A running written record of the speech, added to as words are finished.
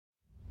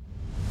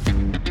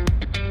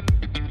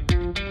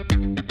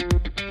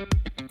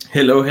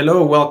Hello,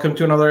 hello. Welcome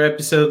to another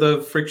episode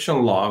of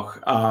Friction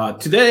Log.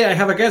 Today I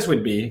have a guest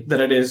with me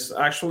that it is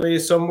actually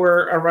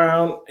somewhere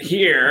around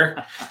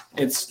here.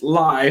 It's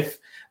live.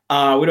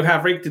 We don't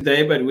have Rick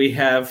today, but we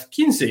have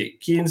Kincy.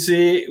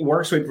 Kincy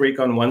works with Rick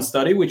on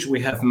OneStudy, which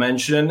we have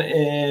mentioned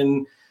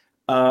in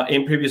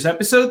previous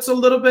episodes a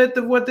little bit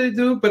of what they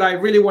do. But I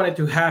really wanted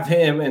to have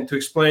him and to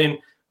explain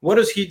what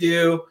does he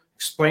do,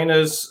 explain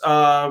us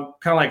kind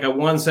of like a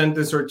one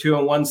sentence or two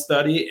on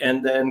OneStudy,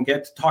 and then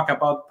get to talk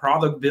about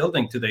product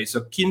building today.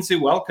 So Kincy,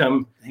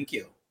 welcome. Thank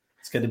you.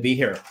 It's good to be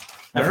here.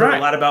 I've heard a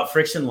lot about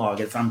Friction Log.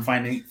 I'm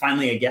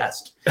finally a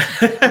guest.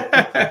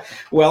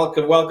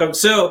 Welcome.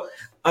 So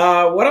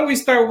why don't we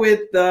start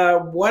with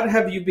what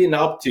have you been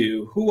up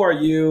to? Who are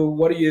you?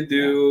 What do you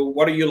do?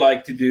 What do you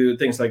like to do?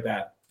 Things like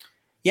that.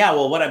 Yeah,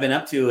 well, what I've been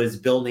up to is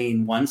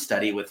building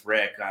OneStudy with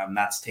Rick.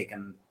 That's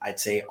taken,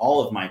 I'd say,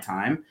 all of my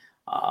time.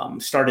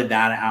 Started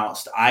that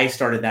out. I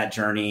started that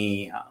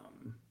journey,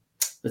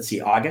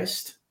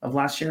 August of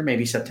last year,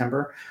 maybe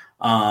September.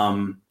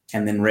 And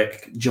then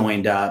Rick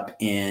joined up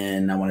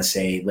in, I want to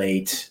say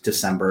late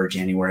December,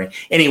 January.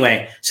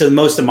 Anyway, so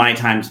most of my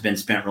time has been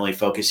spent really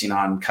focusing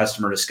on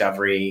customer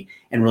discovery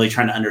and really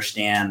trying to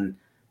understand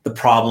the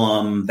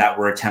problem that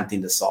we're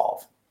attempting to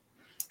solve.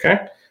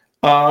 Okay.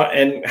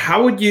 And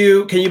can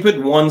you put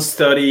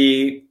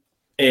OneStudy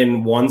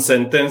in one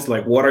sentence?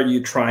 Like, what are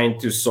you trying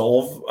to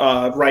solve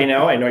right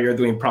now? I know you're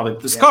doing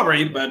product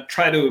discovery, but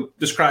try to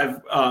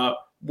describe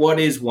what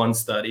is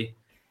OneStudy.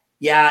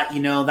 Yeah,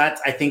 that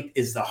I think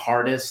is the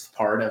hardest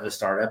part of a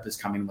startup, is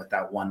coming with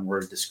that one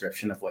word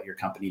description of what your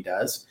company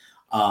does.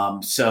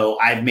 So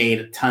I've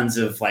made tons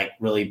of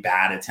really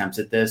bad attempts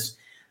at this.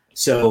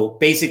 So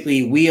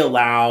basically we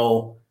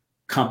allow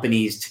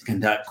companies to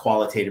conduct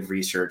qualitative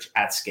research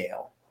at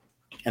scale.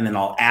 And then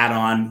I'll add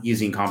on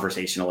using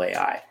conversational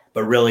AI.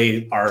 But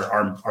really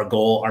our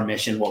goal, our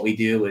mission, what we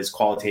do is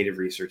qualitative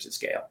research at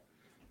scale.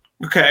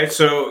 Okay,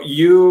 so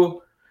in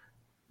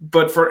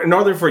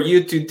order for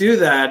you to do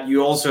that,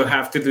 you also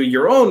have to do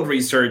your own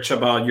research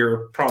about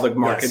your product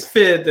market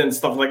fit and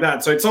stuff like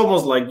that. So it's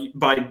almost like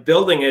by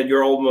building it,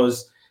 you're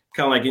almost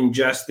kind of like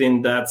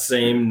ingesting that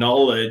same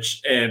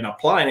knowledge and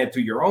applying it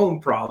to your own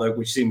product,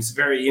 which seems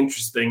very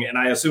interesting. And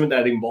I assume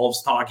that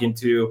involves talking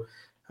to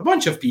a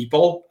bunch of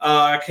people.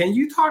 Can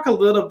you talk a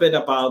little bit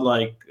about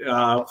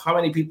how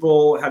many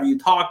people have you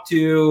talked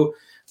to?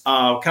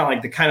 Kind of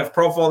like the kind of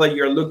profile that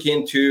you're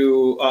looking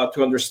to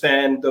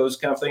understand those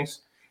kind of things.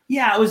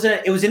 Yeah, it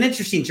was an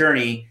interesting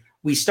journey.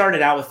 We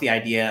started out with the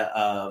idea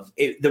of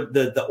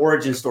the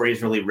origin story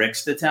is really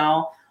Rick's to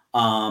tell,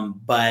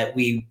 but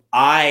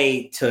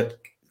I took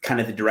kind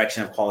of the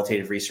direction of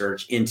qualitative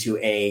research into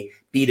a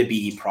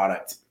B2B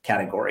product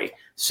category.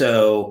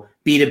 So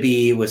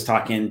B2B was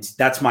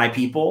that's my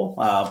people,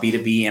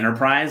 B2B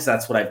enterprise.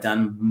 That's what I've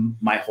done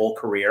my whole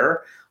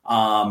career.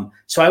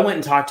 So I went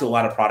and talked to a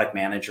lot of product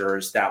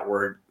managers that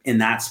were in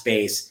that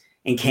space.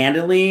 And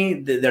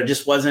candidly, there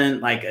just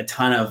wasn't a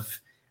ton of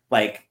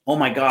oh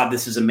my God,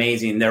 this is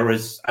amazing.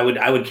 I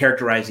would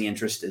characterize the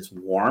interest as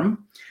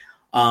warm.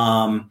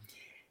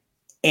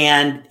 And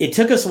it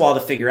took us a while to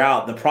figure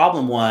out. The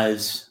problem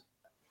was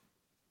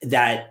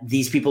that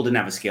these people didn't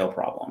have a scale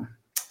problem.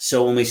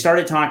 So when we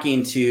started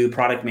talking to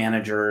product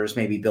managers,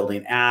 maybe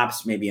building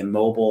apps, maybe in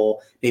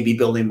mobile, maybe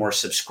building more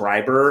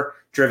subscriber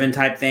driven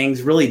type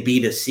things, really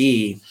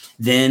B2C,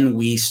 then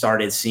we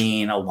started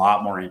seeing a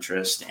lot more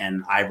interest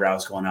and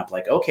eyebrows going up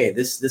okay,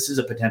 this is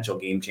a potential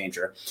game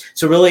changer.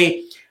 So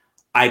really,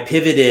 I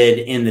pivoted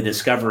in the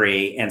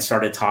discovery and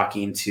started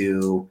talking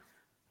to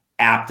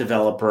app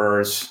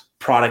developers,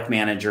 product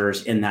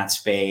managers in that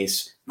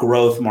space,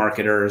 growth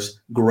marketers,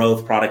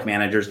 growth product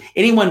managers,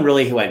 anyone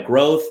really who had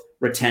growth,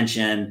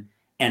 retention,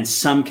 and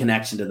some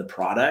connection to the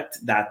product.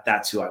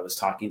 That's who I was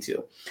talking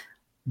to.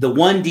 The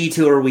one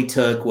detour we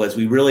took was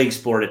we really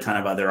explored a ton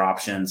of other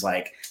options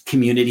like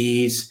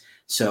communities.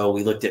 So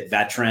we looked at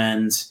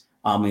veterans.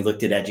 We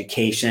looked at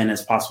education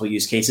as possible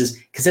use cases,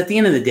 because at the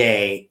end of the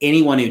day,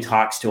 anyone who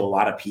talks to a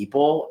lot of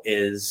people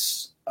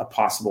is a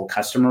possible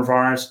customer of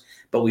ours,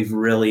 but we've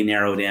really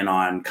narrowed in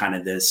on kind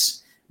of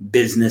this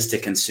business to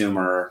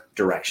consumer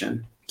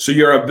direction. So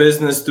you're a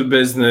business to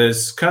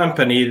business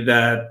company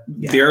that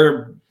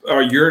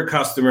your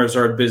customers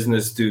are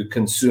business to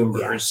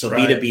consumers. Yeah, so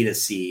right? B2B to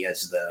C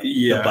is the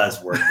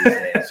buzzword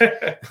these days.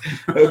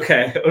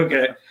 Okay.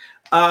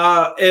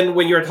 And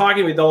when you're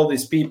talking with all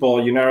these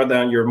people, you narrow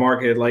down your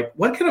market,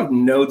 what kind of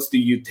notes do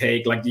you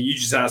take? Do you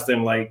just ask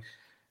them,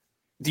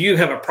 do you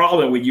have a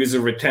problem with user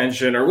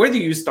retention, or where do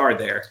you start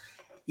there?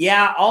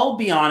 Yeah, I'll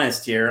be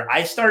honest here.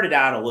 I started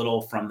out a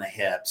little from the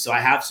hip. So I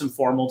have some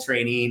formal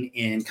training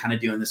in kind of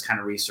doing this kind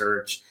of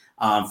research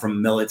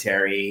from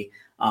military,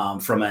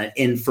 from an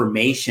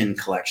information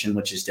collection,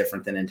 which is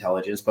different than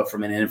intelligence, but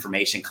from an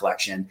information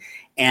collection.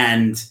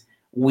 And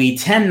we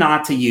tend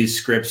not to use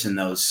scripts in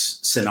those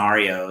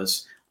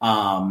scenarios.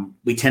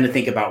 We tend to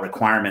think about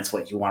requirements,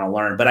 what you want to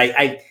learn. But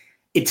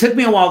it took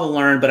me a while to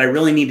learn, but I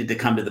really needed to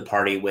come to the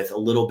party with a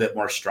little bit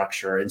more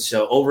structure. And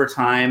so over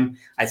time,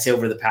 I'd say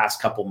over the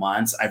past couple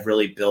months, I've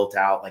really built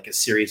out a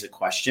series of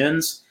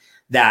questions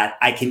that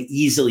I can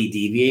easily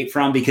deviate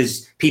from,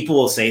 because people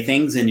will say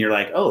things and you're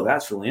like, oh,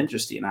 that's really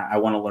interesting. I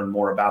want to learn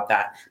more about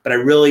that. But I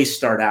really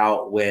start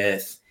out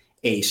with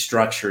a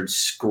structured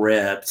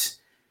script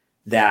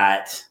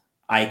that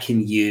I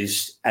can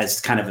use as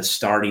kind of a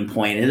starting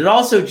point. And it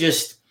also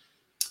just,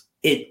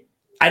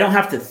 I don't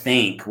have to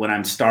think when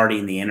I'm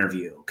starting the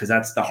interview, because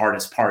that's the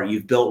hardest part.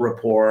 You've built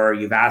rapport,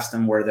 you've asked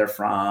them where they're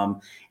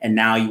from, and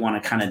now you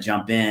want to kind of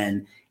jump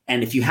in.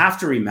 And if you have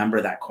to remember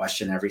that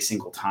question every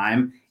single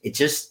time,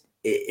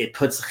 it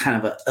puts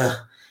kind of a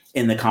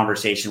in the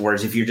conversation.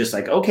 Whereas if you're just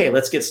like, okay,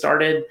 let's get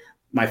started.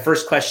 My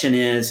first question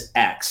is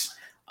X.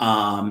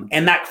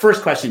 And that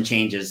first question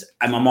changes.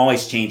 I'm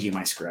always changing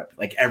my script.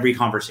 Like every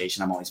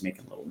conversation, I'm always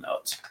making little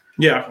notes.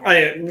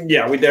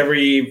 Yeah. With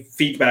every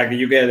feedback that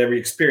you get, every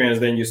experience,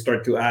 then you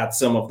start to add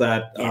some of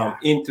that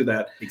into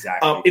that.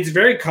 Exactly. It's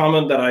very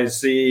common that I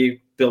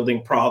see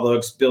building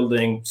products,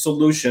 building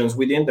solutions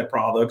within the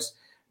products,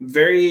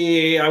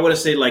 very, I want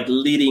to say like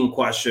leading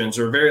questions,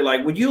 or very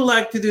like, would you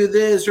like to do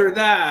this or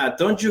that?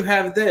 Don't you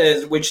have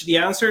this? Which the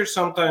answer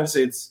sometimes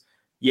it's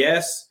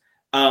yes.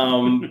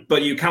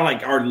 But you kind of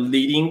like are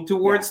leading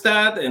towards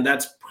that, and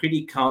that's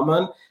pretty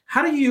common.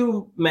 How do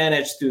you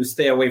manage to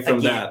stay away from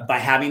that? By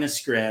having a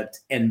script.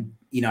 And,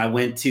 I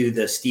went to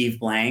the Steve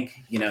Blank,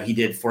 he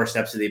did 4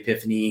 Steps of the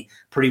Epiphany,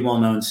 pretty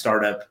well-known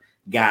startup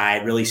guy,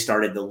 really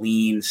started the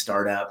lean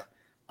startup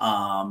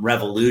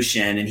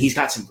revolution. And he's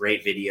got some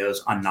great videos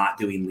on not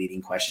doing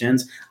leading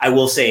questions. I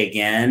will say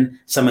again,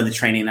 some of the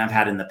training I've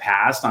had in the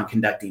past on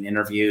conducting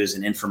interviews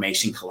and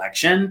information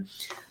collection,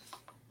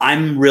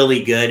 I'm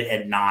really good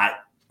at not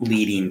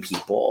leading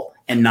people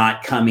and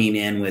not coming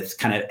in with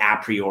kind of a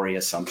priori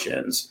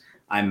assumptions.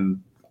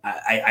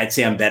 I'd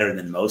say I'm better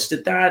than most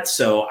at that.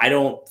 So I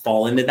don't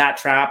fall into that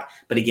trap.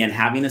 But again,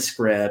 having a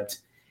script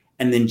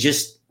and then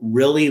just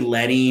really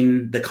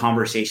letting the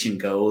conversation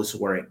goes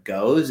where it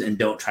goes and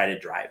don't try to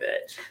drive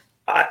it.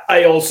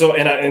 I also,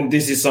 and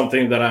this is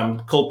something that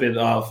I'm culprit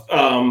of,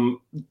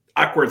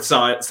 awkward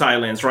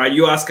silence, right?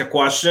 You ask a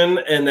question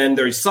and then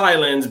there's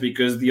silence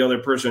because the other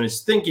person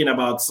is thinking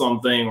about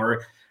something,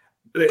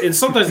 and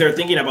sometimes they're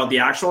thinking about the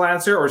actual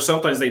answer, or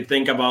sometimes they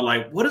think about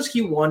like, what does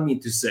he want me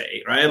to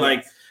say, right? Yes.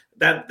 Like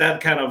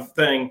that kind of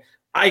thing.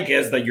 I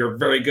guess that you're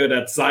very good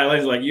at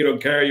silence. Like you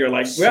don't care. You're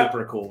like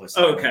super cool with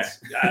silence. Okay,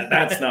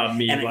 that's not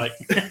me. And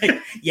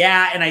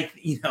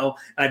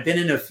I've been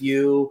in a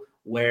few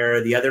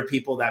where the other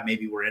people that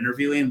maybe we're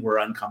interviewing were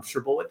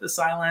uncomfortable with the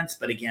silence.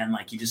 But again,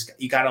 like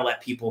you got to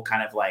let people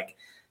kind of like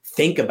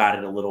think about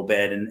it a little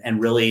bit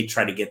and really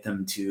try to get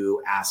them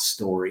to ask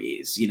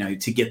stories,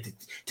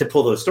 to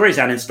pull those stories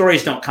out. And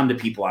stories don't come to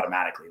people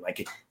automatically.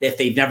 Like if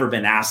they've never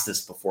been asked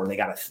this before, they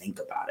got to think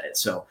about it.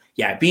 So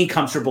yeah, being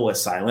comfortable with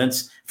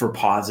silence for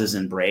pauses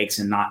and breaks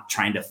and not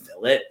trying to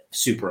fill it,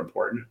 super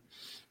important.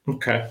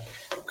 Okay,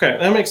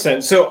 that makes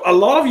sense. So a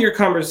lot of your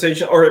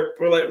conversation, or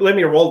let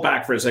me roll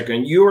back for a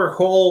second. Your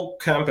whole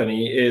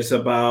company is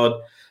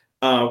about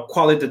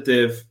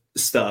qualitative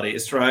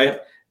studies, right?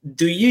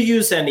 Do you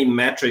use any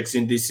metrics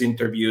in these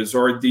interviews,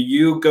 or do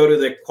you go to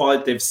the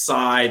qualitative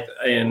side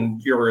in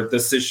your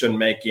decision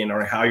making,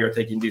 or how you're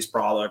taking this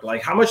product?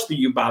 Like, how much do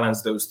you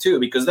balance those two?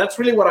 Because that's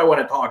really what I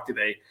want to talk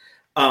today.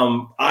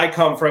 I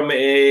come from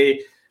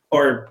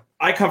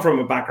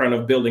a background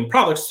of building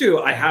products too.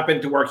 I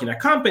happen to work in a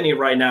company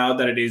right now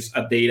that it is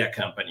a data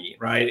company,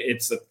 right?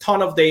 It's a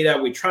ton of data.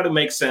 We try to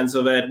make sense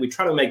of it. We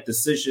try to make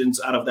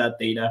decisions out of that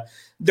data.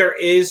 There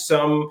is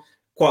some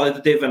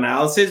qualitative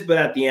analysis, but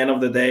at the end of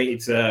the day,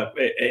 it's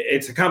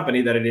a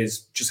company that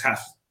just has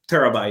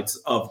terabytes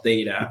of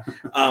data.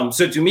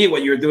 So to me,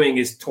 what you're doing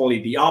is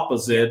totally the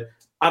opposite.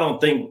 I don't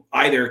think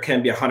either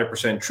can be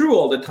 100% true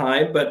all the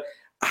time, but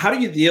how do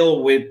you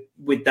deal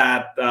with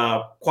that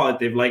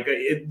qualitative? Like,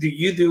 do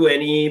you do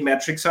any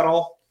metrics at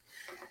all?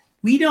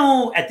 We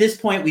don't, at this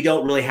point, we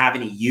don't really have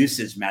any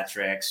usage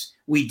metrics.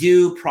 We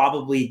do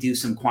probably do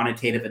some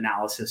quantitative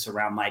analysis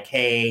around like,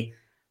 hey,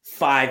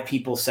 5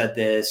 people said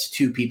this,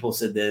 2 people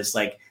said this.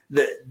 Like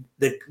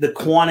the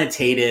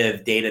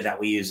quantitative data that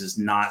we use is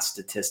not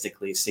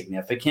statistically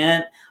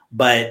significant,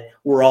 but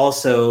we're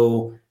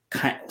also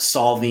kind of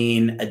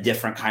solving a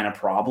different kind of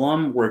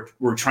problem.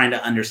 We're trying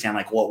to understand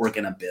like what we're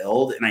going to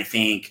build. And I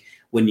think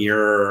when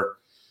you're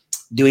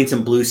doing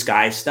some blue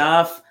sky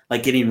stuff,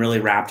 like getting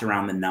really wrapped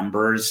around the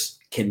numbers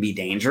can be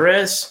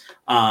dangerous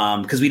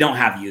because we don't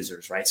have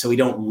users, right? So we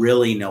don't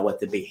really know what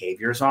the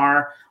behaviors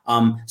are.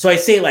 So I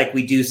say like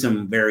we do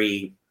some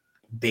very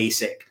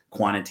basic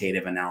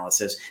quantitative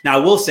analysis. Now I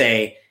will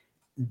say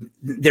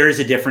there is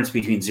a difference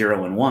between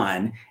 0 and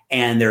 1,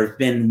 and there have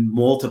been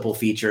multiple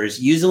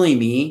features, usually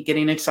me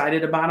getting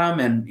excited about them.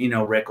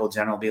 And, Rick will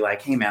generally be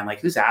like, hey man, like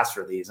who's asked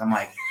for these? I'm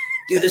like,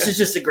 dude, this is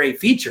just a great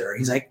feature.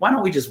 He's like, why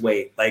don't we just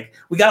wait? Like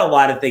we got a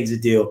lot of things to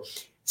do.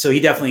 So he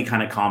definitely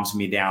kind of calms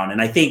me down.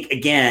 And I think,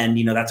 again,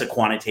 that's a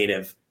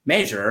quantitative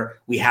measure.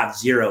 We have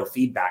 0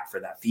 feedback for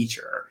that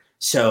feature.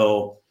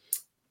 So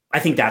I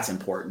think that's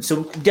important.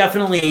 So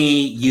definitely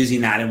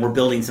using that, and we're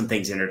building some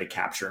things in there to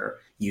capture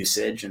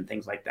usage and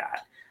things like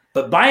that.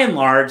 But by and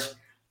large,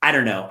 I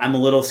don't know. I'm a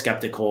little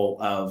skeptical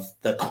of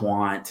the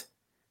quant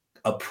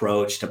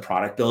approach to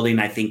product building.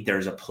 I think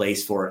there's a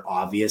place for it,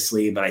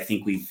 obviously, but I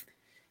think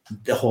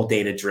the whole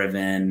data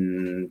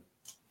driven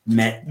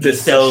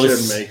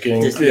decision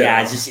making.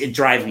 It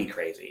drives me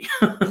crazy.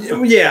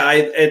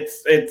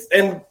 It's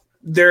and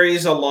there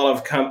is a lot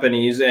of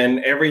companies,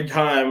 and every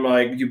time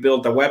like you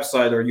build a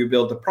website or you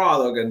build a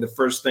product, and the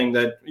first thing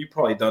that you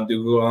probably don't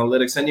do Google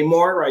Analytics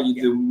anymore, right?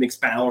 You do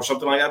Mixpanel or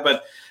something like that,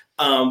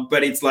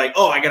 but it's like,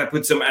 oh, I got to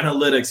put some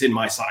analytics in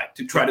my site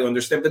to try to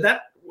understand. But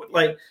that,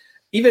 like,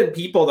 even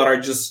people that are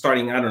just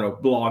starting, I don't know,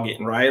 blogging,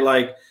 right?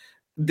 Like,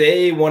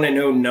 they want to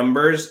know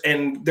numbers,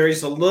 and there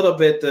is a little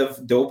bit of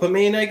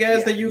dopamine, I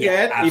guess, that you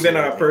get, absolutely.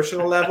 Even on a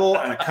personal level,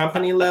 on a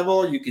company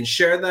level, you can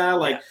share that.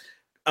 Like,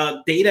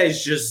 data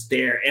is just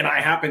there, and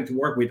I happen to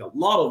work with a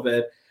lot of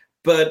it.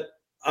 But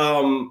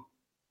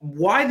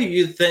why do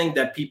you think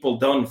that people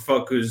don't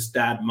focus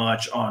that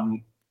much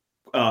on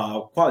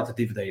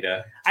qualitative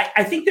data?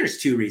 I think there's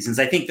two reasons.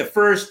 I think the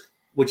first,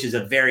 which is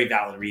a very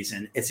valid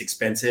reason, it's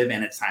expensive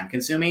and it's time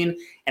consuming,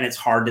 and it's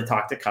hard to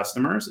talk to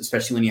customers,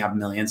 especially when you have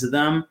millions of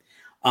them.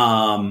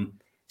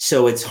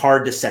 So it's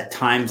hard to set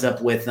times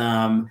up with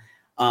them,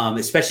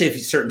 especially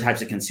if certain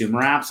types of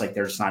consumer apps, like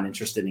they're just not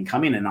interested in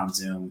coming in on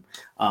Zoom.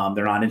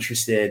 They're not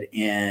interested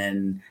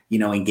in,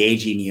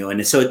 engaging you.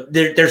 And so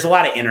there's a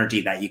lot of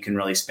energy that you can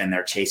really spend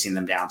there chasing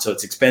them down. So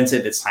it's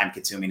expensive, it's time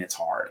consuming, it's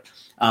hard.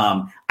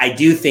 I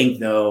do think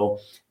though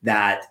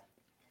that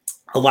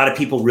a lot of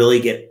people really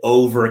get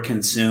over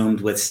consumed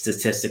with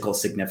statistical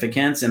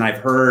significance. And I've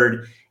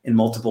heard in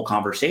multiple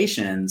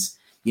conversations,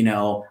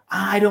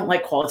 I don't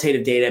like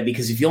qualitative data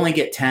because if you only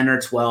get 10 or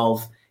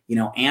 12,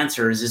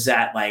 answers, is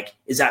that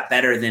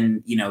better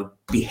than,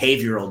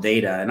 behavioral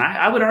data? And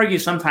I would argue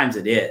sometimes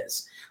it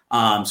is.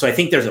 So I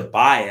think there's a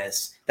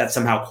bias that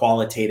somehow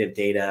qualitative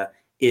data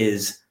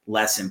is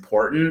less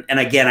important. And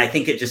again, I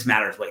think it just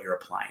matters what you're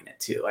applying it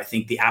to. I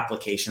think the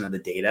application of the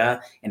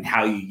data and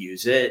how you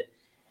use it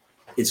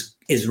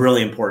is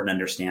really important to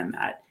understand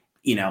that.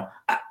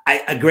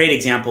 A great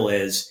example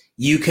is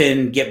you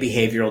can get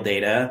behavioral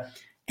data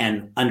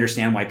and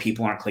understand why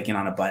people aren't clicking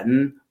on a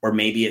button, or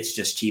maybe it's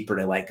just cheaper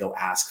to go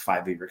ask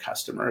 5 of your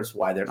customers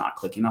why they're not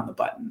clicking on the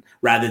button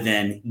rather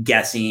than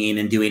guessing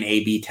and doing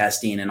A/B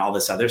testing and all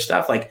this other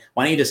stuff. Why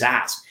don't you just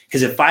ask?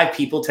 Because if 5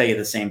 people tell you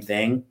the same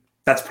thing,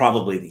 that's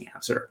probably the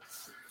answer.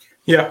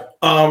 Yeah,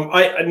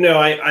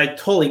 I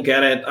totally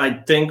get it. I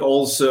think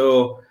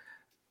also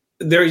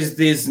there is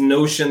this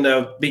notion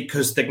that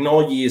because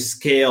technology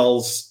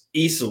scales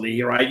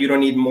easily, right? You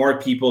don't need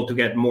more people to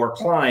get more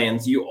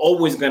clients. You're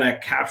always going to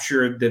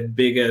capture the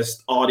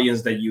biggest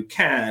audience that you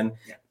can.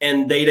 Yeah.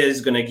 And data is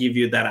going to give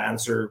you that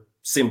answer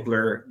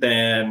simpler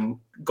than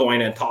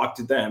going and talk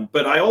to them.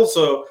 But I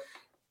also,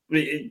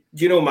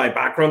 my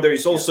background, there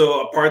is also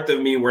a part of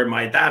me where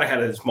my dad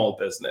had a small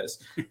business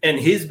and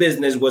his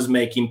business was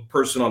making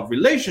personal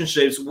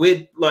relationships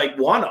with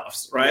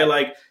one-offs, right?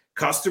 Like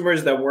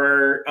customers that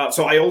were,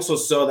 so I also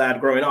saw that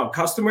growing up,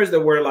 customers that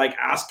were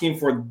asking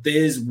for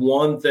this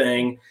one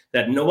thing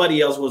that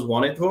nobody else was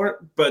wanting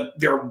for, but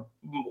there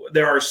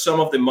are some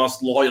of the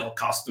most loyal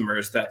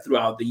customers that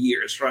throughout the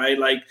years, right?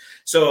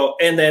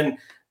 And then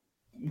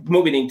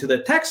moving into the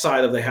tech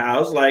side of the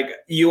house,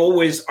 you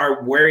always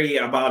are wary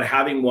about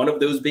having one of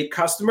those big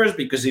customers,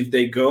 because if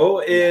they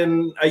go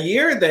in a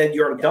year, then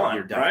you're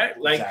done, right?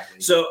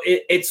 Exactly. So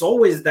it's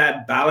always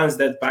that balance,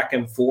 that back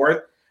and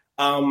forth.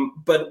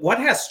 But what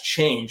has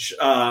changed?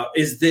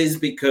 Is this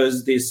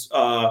because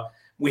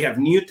we have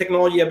new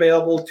technology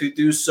available to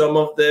do some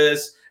of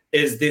this?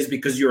 Is this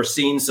because you're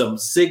seeing some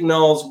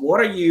signals? What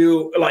are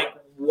you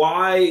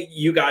why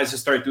you guys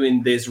start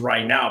doing this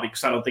right now?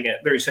 Because I don't think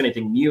there is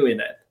anything new in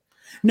it.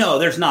 No,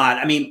 there's not.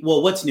 I mean,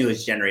 what's new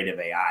is generative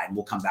AI, and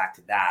we'll come back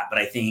to that. But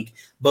I think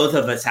both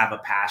of us have a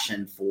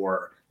passion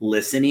for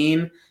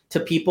listening to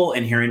people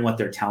and hearing what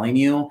they're telling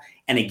you.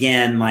 And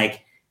again,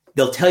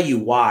 they'll tell you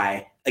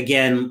why.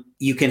 Again,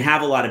 you can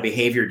have a lot of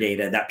behavior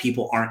data that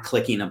people aren't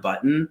clicking a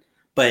button,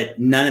 but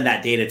none of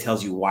that data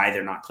tells you why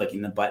they're not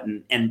clicking the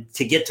button. And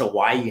to get to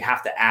why, you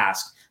have to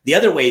ask. The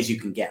other ways you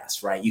can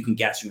guess, right? You can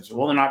guess. You can say,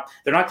 well,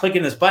 they're not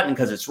clicking this button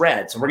because it's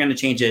red. So we're going to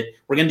change it.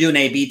 We're going to do an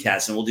A/B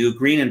test, and we'll do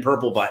green and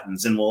purple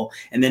buttons, and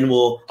then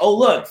we'll oh,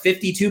 look,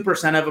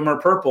 52% of them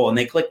are purple, and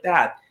they click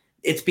that.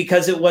 It's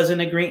because it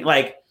wasn't a green.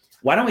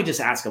 Why don't we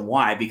just ask them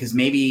why? Because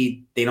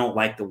maybe they don't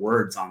like the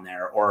words on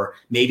there, or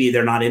maybe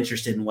they're not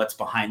interested in what's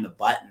behind the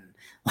button.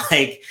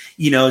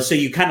 So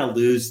you kind of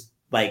lose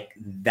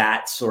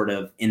that sort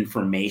of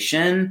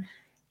information.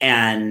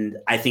 And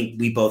I think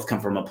we both come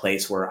from a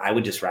place where I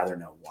would just rather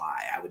know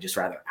why. I would just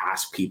rather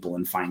ask people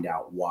and find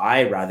out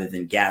why rather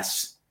than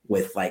guess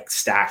with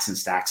stacks and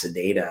stacks of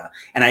data.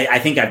 And I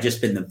think I've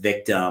just been the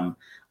victim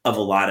of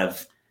a lot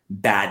of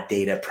bad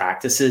data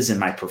practices in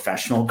my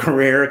professional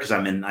career because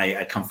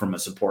I come from a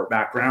support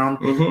background.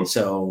 Mm-hmm.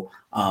 So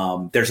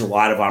there's a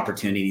lot of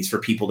opportunities for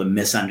people to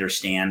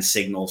misunderstand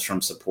signals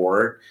from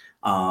support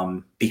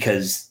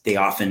because they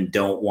often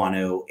don't want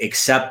to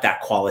accept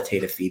that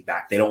qualitative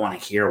feedback. They don't want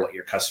to hear what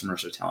your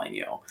customers are telling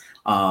you.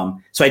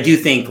 So I do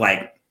think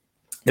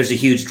there's a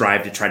huge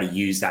drive to try to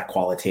use that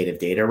qualitative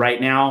data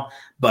right now.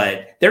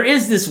 But there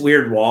is this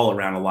weird wall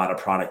around a lot of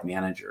product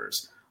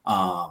managers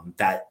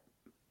that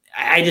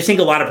I just think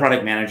a lot of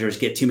product managers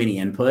get too many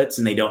inputs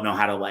and they don't know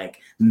how to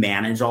like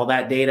manage all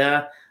that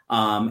data.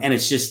 And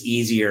it's just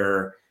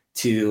easier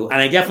to, and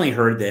I definitely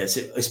heard this,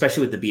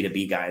 especially with the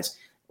B2B guys.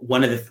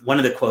 One of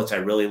the quotes I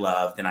really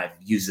loved, and I've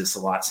used this a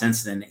lot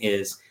since then,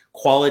 is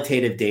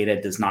qualitative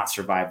data does not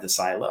survive the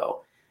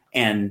silo.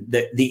 And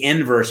the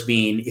inverse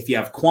being, if you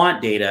have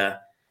quant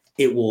data,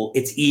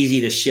 it's easy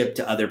to ship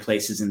to other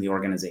places in the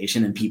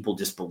organization and people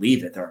just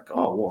believe it. They're like,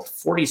 oh, well,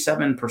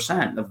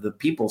 47% of the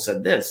people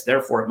said this,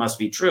 therefore it must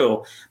be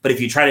true. But if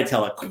you try to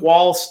tell a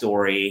qual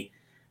story,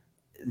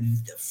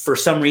 for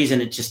some reason,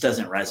 it just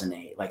doesn't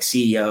resonate. Like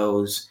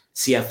CEOs,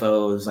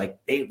 CFOs, like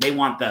they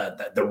want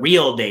the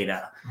real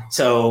data.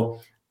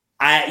 So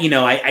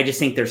I just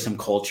think there's some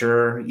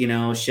culture,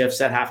 shifts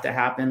that have to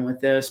happen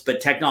with this, but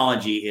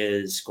technology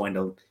is going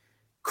to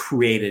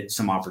create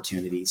some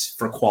opportunities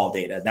for qual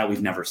data that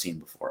we've never seen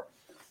before.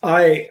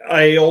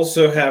 I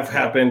also have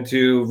happened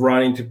to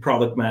run into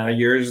product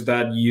managers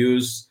that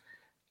use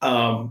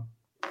a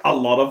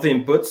lot of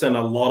inputs and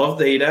a lot of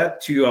data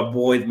to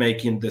avoid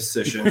making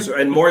decisions,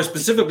 and more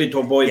specifically to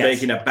avoid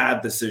making a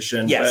bad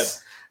decision.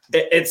 Yes.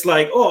 But it's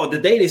like, oh, the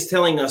data is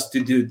telling us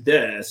to do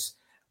this.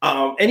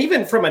 And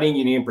even from an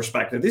engineering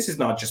perspective, this is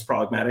not just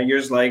product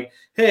managers. Like,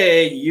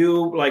 hey,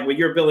 when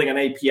you're building an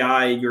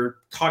API, you're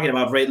talking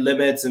about rate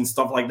limits and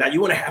stuff like that.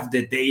 You want to have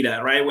the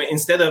data, right?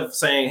 Instead of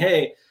saying,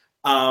 hey,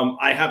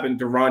 I happen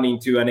to run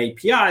into an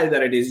API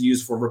that it is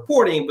used for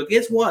reporting, but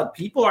guess what?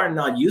 People are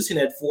not using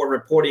it for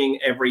reporting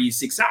every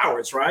 6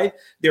 hours, right?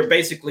 They're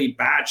basically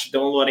batch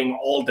downloading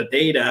all the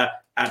data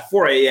at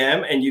 4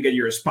 a.m. and you get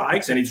your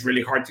spikes, and it's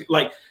really hard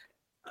to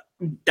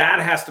that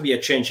has to be a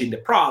change in the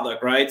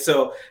product, right?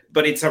 So,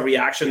 but it's a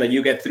reaction that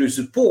you get through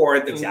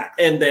support.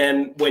 Exactly. And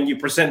then when you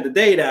present the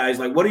data, it's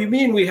like, what do you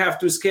mean we have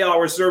to scale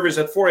our servers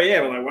at 4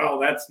 a.m.? I'm like, well,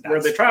 that's where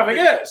the traffic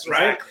is,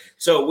 right? Exactly.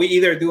 So we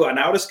either do an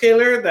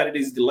autoscaler that it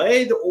is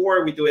delayed,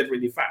 or we do it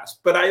really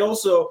fast. But I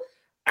also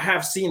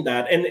have seen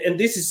that. And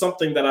this is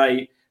something that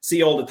I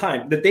see all the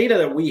time. The data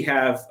that we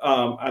have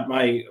at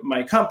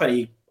my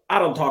company, I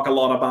don't talk a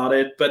lot about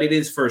it, but it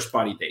is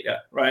first-party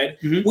data, right?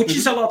 Mm-hmm. Which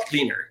is a lot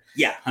cleaner.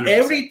 Yeah, 100%.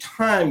 Every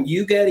time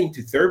you get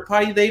into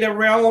third-party data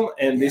realm,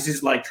 and this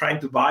is like trying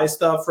to buy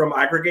stuff from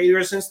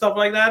aggregators and stuff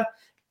like that,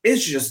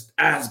 it's just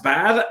as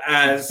bad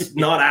as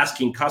not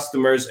asking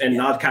customers and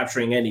not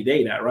capturing any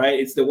data, right?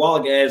 It's the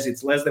wild guess,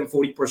 it's less than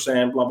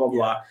 40%, blah, blah,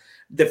 blah.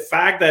 The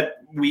fact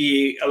that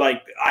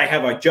I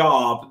have a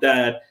job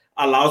that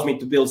allows me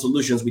to build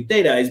solutions with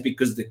data is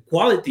because the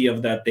quality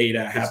of that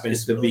data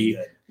happens to be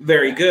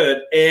very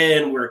good.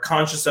 And we're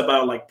conscious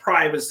about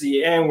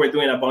privacy, and we're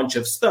doing a bunch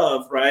of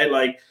stuff, right?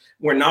 Like,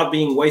 we're not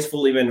being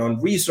wasteful even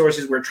on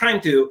resources. We're trying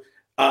to,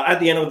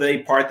 at the end of the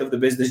day, part of the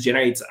business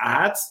generates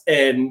ads.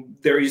 And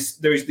there's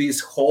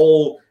this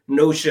whole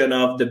notion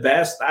of the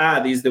best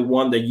ad is the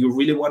one that you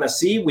really want to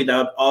see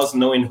without us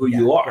knowing who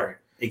you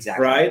are.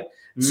 Exactly. Right?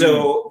 Mm-hmm.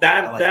 So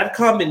that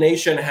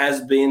combination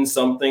has been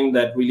something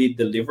that really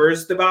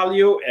delivers the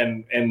value.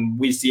 And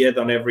we see it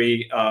on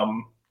every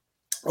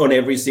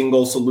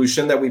single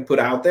solution that we put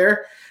out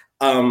there.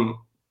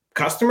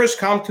 Customers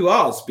come to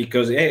us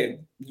because, hey,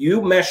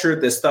 you measure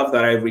the stuff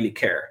that I really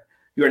care.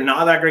 You're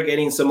not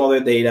aggregating some other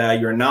data.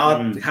 You're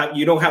not,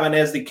 you don't have an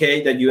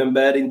SDK that you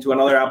embed into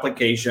another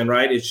application,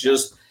 right? It's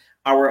just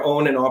our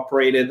own and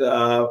operated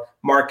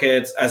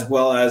markets, as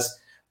well as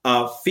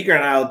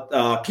figuring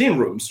out clean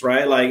rooms,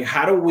 right? Like,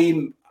 how do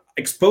we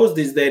expose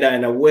this data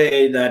in a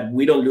way that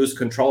we don't lose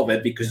control of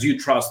it because you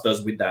trust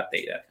us with that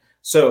data?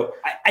 So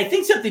I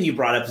think something you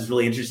brought up is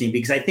really interesting,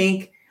 because I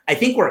think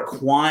where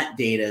quant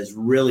data is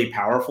really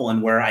powerful,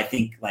 and where I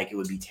think it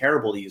would be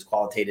terrible to use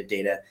qualitative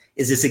data,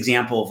 is this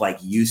example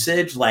of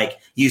usage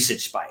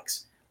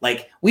spikes.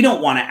 Like, we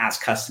don't want to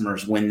ask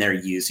customers when they're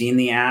using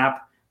the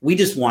app. We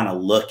just want to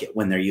look at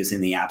when they're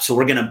using the app. So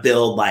we're going to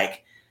build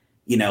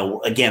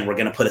again, we're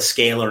going to put a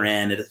scaler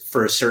in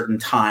for a certain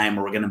time,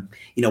 or we're going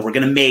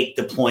to make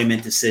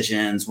deployment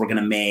decisions. We're going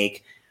to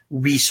make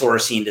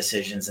resourcing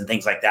decisions and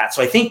things like that.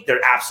 So I think there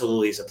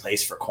absolutely is a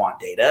place for quant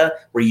data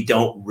where you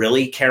don't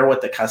really care what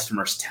the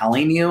customer's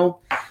telling you.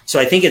 So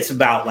I think it's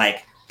about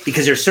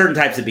because there's certain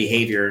types of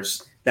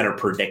behaviors that are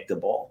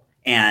predictable,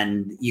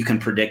 and you can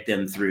predict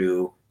them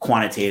through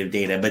quantitative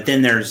data. But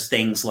then there's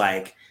things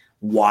like,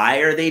 why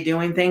are they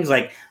doing things?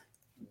 Like,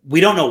 we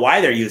don't know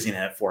why they're using it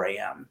at 4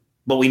 a.m.,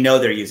 but we know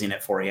they're using it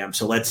at 4 a.m.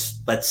 So let's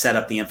set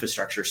up the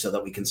infrastructure so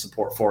that we can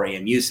support 4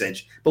 a.m.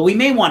 usage. But we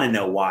may want to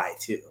know why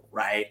too,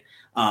 right?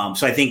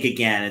 So I think,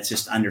 again, it's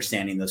just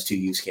understanding those two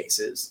use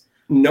cases.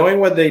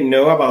 Knowing what they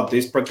know about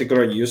this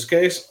particular use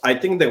case, I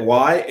think the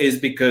why is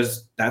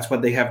because that's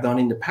what they have done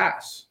in the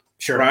past.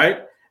 Sure.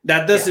 Right?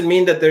 That doesn't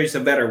mean that there is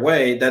a better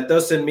way. That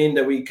doesn't mean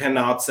that we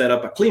cannot set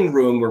up a clean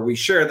room where we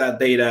share that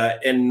data,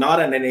 and not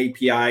an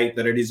API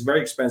that it is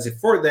very expensive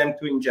for them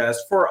to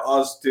ingest, for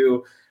us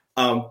to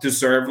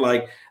serve.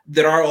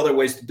 there are other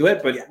ways to do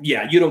it, but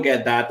yeah, you don't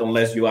get that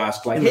unless you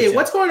ask like, hey,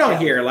 what's going on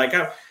here? Like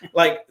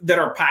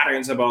there are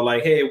patterns about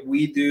like, hey,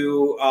 we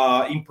do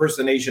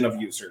impersonation of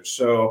users.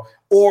 So,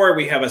 or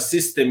we have a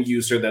system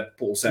user that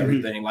pulls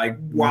everything. Like,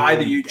 why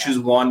do you choose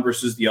one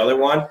versus the other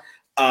one?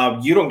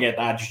 You don't get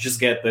that. You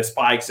just get the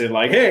spikes and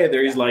like, hey,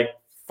 there is like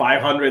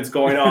 500s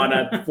going on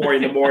at 4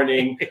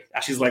 a.m.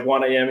 She's like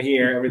 1 a.m.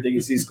 here. Everything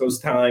is East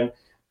Coast time.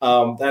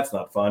 That's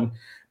not fun.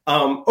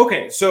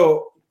 Okay,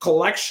 so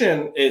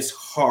collection is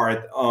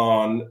hard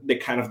on the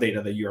kind of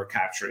data that you're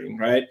capturing,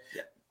 right?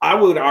 Yeah. I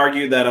would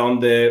argue that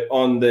on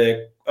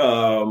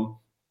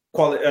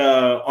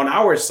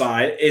our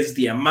side is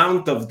the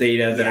amount of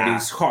data that it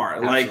is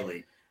hard. Absolutely.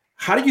 Like,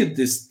 how do you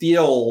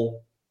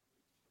distill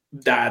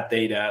that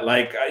data?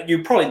 Like,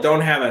 you probably don't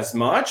have as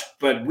much,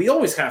 but we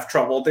always have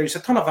trouble. There's a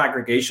ton of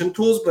aggregation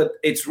tools, but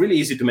it's really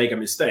easy to make a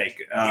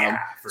mistake.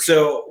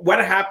 So what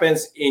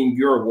happens in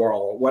your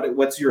world?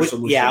 What's your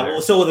solution? Yeah,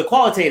 well, so with the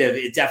qualitative,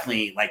 it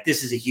definitely, like,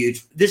 this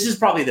is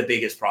probably the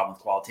biggest problem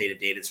with qualitative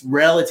data. It's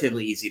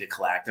relatively easy to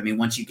collect. I mean,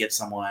 once you get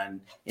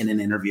someone in an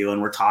interview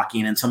and we're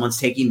talking and someone's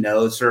taking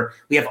notes, or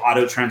we have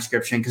auto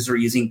transcription because we're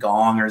using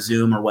Gong or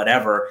Zoom or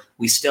whatever,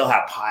 we still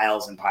have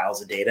piles and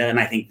piles of data. And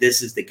I think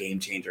this is the game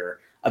changer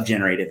of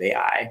generative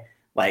AI.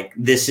 Like,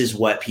 this is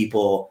what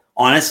people,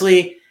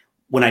 honestly,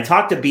 when I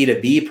talk to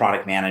B2B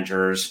product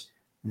managers,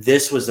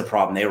 this was the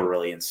problem they were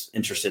really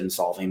interested in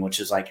solving, which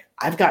is like,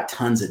 I've got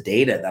tons of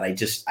data that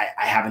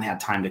I haven't had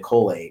time to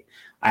collate.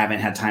 I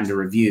haven't had time to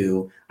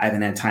review. I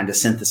haven't had time to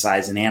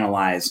synthesize and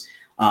analyze.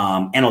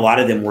 And a lot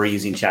of them were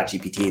using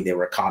ChatGPT. They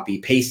were copy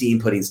pasting,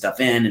 putting stuff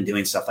in and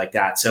doing stuff like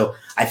that. So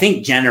I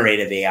think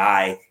generative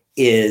AI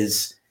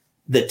is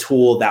the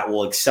tool that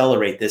will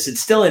accelerate this.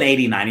 It's still an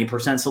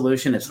 80-90%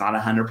 solution. It's not a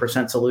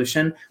 100%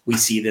 solution. We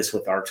see this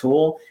with our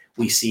tool.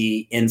 We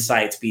see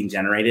insights being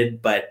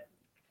generated, but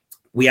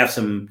we have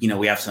some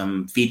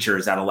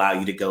features that allow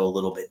you to go a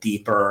little bit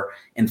deeper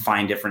and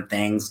find different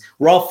things.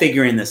 We're all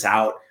figuring this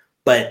out,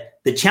 but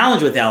the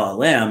challenge with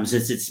LLMs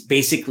is it's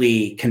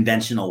basically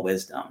conventional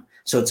wisdom.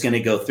 So it's going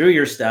to go through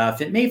your stuff.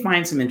 It may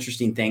find some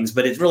interesting things,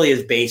 but it really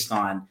is based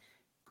on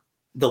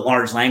the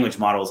large language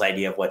model's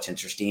idea of what's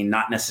interesting,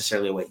 not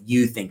necessarily what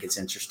you think is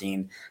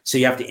interesting. So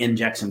you have to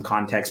inject some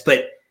context.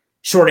 But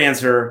short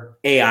answer,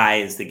 AI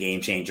is the game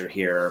changer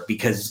here,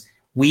 because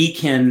we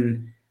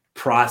can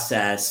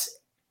process,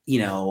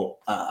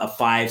 a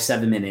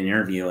 5-7 minute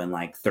interview in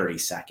like 30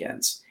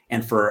 seconds.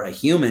 And for a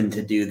human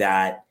to do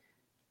that,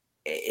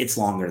 it's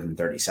longer than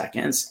 30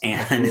 seconds.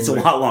 And it's a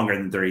lot longer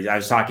than 30. I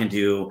was talking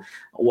to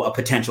a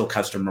potential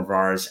customer of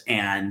ours,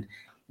 and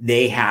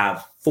they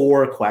have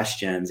 4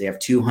 questions. They have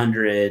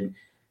 200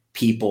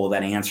 people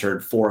that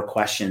answered 4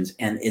 questions,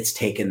 and it's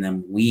taken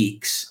them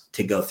weeks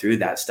to go through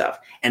that stuff.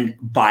 And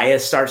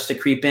bias starts to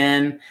creep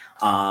in.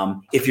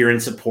 If you're in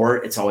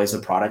support, it's always the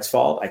product's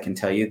fault. I can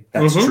tell you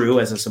that's true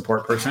as a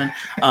support person.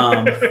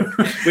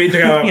 We need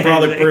to have a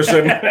product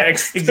person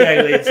next.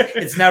 Exactly.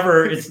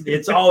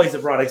 It's always the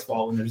product's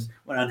fault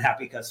when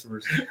unhappy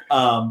customers.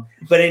 But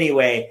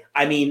anyway,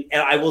 I mean,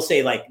 I will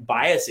say, like,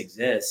 bias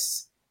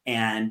exists.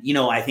 And,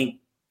 I think,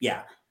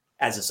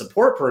 as a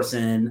support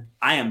person,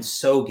 I am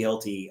so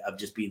guilty of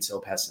just being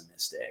so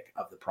pessimistic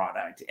of the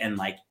product. And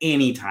like,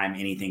 anytime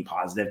anything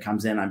positive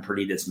comes in, I'm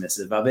pretty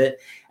dismissive of it.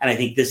 And I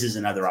think this is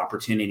another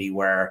opportunity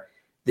where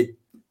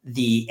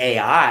the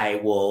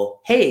AI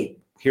will, hey,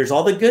 here's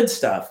all the good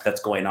stuff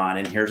that's going on,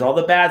 and here's all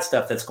the bad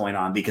stuff that's going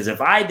on. Because if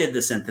I did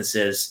the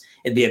synthesis,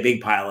 it'd be a big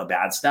pile of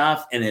bad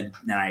stuff. And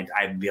then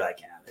I'd be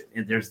like,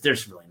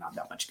 there's really not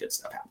that much good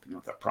stuff happening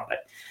with our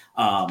product.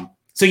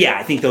 So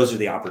I think those are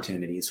the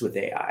opportunities with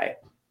AI.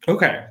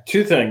 Okay,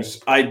 2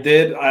 things. I'm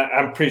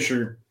pretty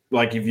sure,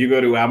 like, if you go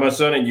to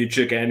Amazon and you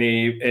check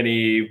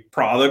any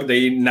product,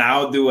 they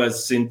now do a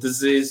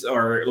synthesis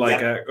or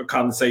like a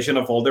condensation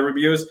of all the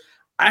reviews.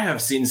 I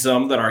have seen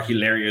some that are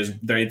hilarious.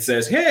 That it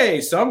says,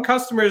 hey, some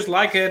customers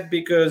like it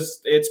because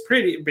it's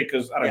pretty,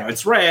 because I don't know,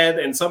 it's red,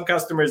 and some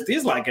customers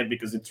dislike it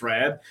because it's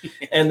red.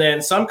 And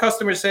then some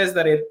customer says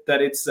that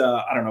it's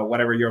I don't know,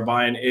 whatever you're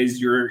buying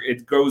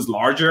it grows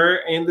larger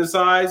in the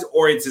size,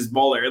 or it's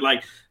smaller.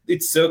 Like,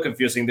 it's so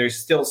confusing. There's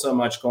still so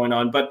much going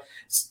on. But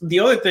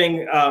the other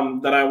thing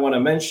that I want to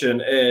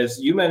mention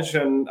is, you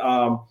mentioned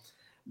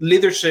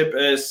leadership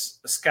is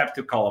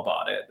skeptical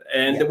about it.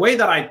 And the way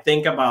that I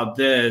think about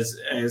this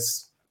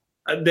is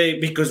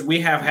because we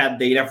have had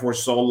data for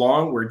so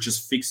long, we're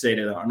just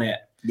fixated on it.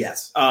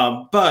 Yes.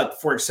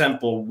 But for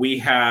example, we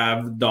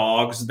have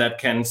dogs that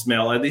can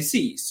smell a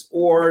disease,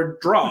 or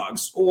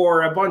drugs,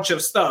 or a bunch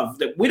of stuff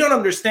that we don't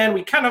understand.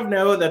 We kind of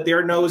know that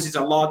their nose is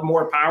a lot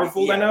more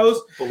powerful than ours,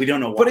 but we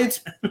don't know why. But it's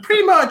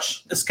pretty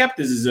much a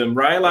skepticism,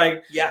 right?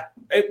 Like,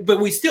 but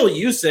we still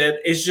use it.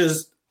 It's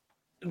just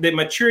the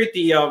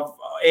maturity of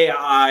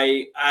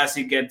AI as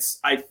it gets,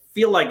 I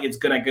feel like it's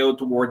going to go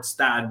towards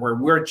that, where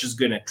we're just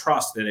going to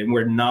trust it, and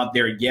we're not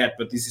there yet.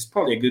 But this is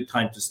probably a good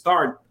time to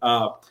start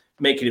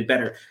making it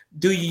better.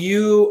 Do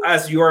you,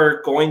 as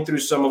you're going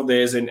through some of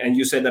this, and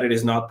you said that it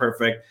is not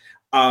perfect,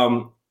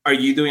 are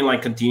you doing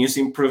like continuous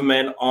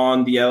improvement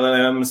on the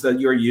LLMs that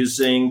you're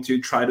using to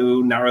try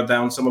to narrow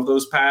down some of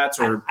those paths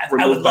or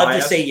I would love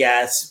bias? to say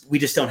yes. We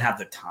just don't have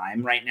the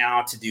time right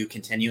now to do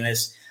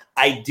continuous.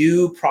 I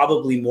do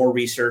probably more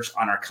research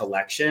on our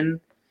collection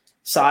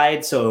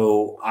side.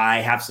 So I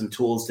have some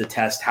tools to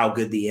test how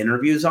good the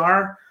interviews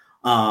are.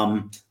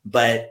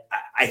 But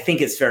I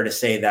think it's fair to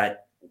say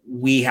that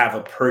we have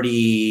a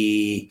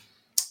pretty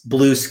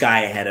blue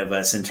sky ahead of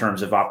us in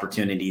terms of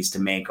opportunities to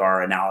make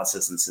our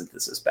analysis and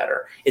synthesis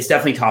better. It's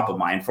definitely top of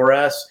mind for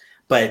us,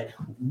 but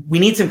we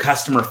need some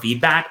customer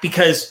feedback,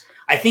 because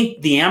I think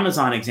the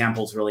Amazon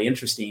example is really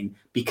interesting,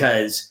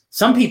 because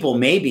some people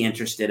may be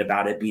interested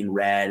about it being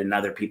read and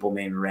other people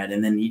may be read.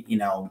 And then,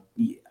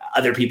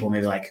 other people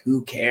may be like,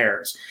 who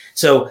cares?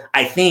 So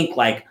I think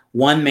like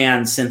one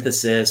man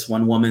synthesis,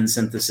 one woman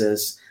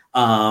synthesis,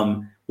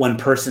 one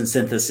person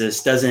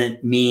synthesis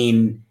doesn't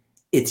mean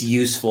it's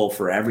useful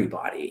for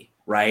everybody,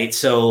 right?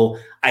 So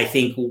I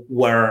think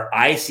where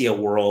I see a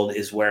world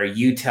is where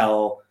you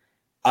tell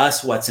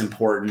us what's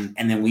important,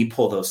 and then we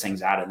pull those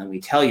things out, and then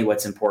we tell you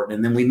what's important,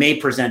 and then we may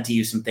present to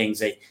you some things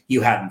that you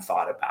hadn't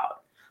thought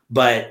about.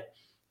 But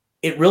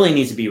it really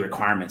needs to be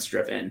requirements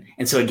driven.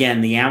 And so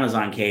again, the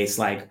Amazon case,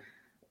 like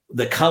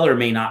the color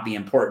may not be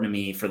important to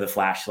me for the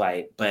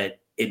flashlight, but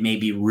it may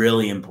be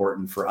really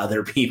important for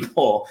other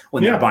people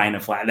when they're buying a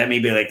flat. That may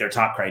be like their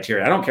top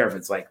criteria. I don't care if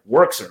it's like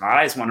works or not.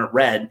 I just want it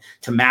red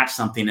to match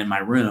something in my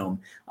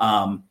room.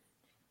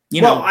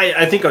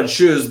 I think on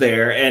shoes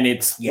there, and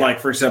it's like,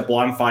 for example,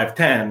 I'm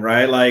 5'10",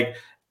 right? Like,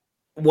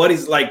 what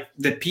is like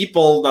the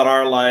people that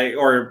are like,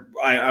 or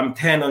I'm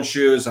 10 on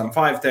shoes, I'm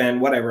 5'10",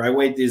 whatever, I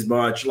weigh this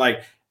much.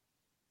 Like,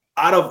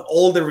 out of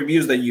all the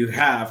reviews that you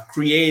have,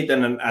 create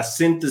a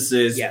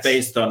synthesis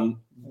based on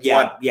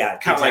what kind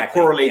of like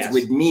correlates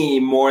with me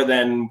more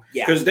than,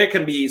 because there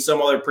can be some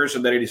other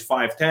person that it is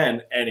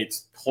 5'10" and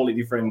it's a totally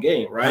different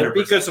game, right? 100%.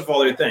 Because of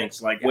other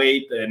things like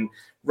weight and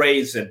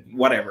race and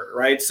whatever,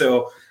 right?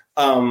 So,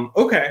 that's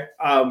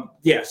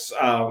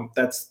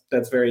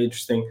very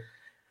interesting.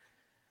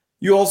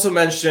 You also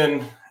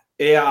mentioned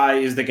AI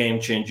is the game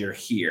changer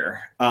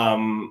here.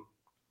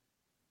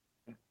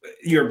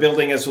 You're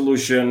building a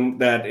solution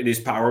that it is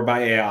powered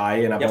by AI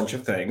and a bunch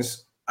of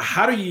things.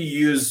 How do you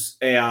use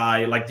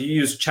AI? Like, do you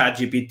use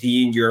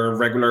ChatGPT in your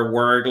regular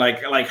work?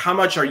 Like how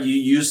much are you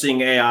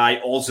using AI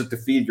also to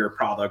feed your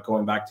product,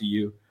 going back to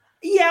you?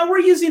 Yeah, we're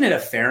using it a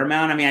fair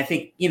amount. I mean, I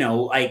think,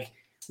 like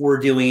we're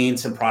doing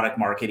some product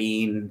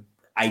marketing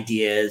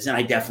ideas, and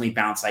I definitely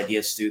bounce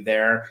ideas through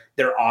there.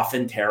 They're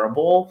often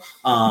terrible.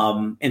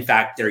 In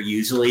fact, they're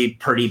usually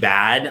pretty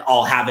bad.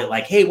 I'll have it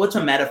like, hey, what's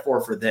a metaphor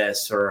for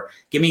this? Or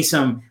give me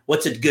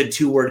what's a good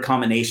 2-word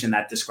combination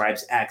that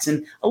describes X?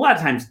 And a lot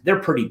of times they're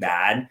pretty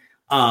bad,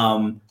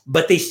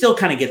 but they still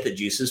kind of get the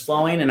juices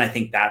flowing. And I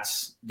think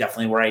that's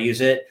definitely where I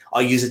use it.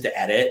 I'll use it to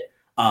edit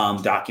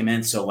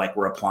documents. So like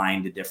we're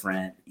applying to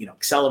different,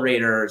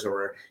 accelerators,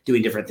 or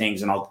doing different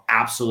things. And I'll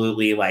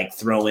absolutely like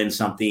throw in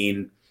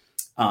something,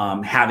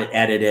 have it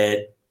edit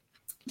it,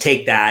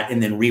 take that,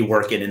 and then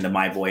rework it into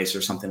my voice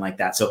or something like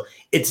that. So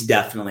it's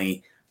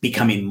definitely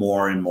becoming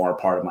more and more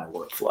part of my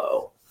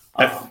workflow.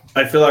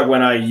 I feel like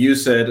when I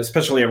use it,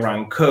 especially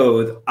around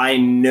code, I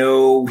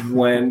know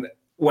when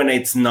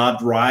it's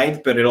not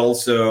right, but it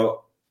also,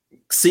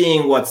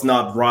 seeing what's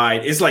not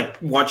right is like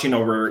watching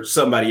over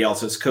somebody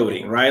else's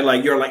coding, right?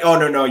 Like you're like,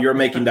 oh no, you're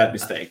making that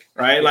mistake,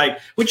 right? Like,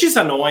 which is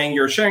annoying.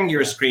 You're sharing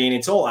your screen,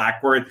 it's all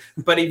awkward.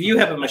 But if you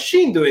have a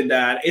machine doing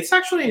that, it's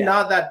actually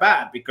not that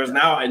bad, because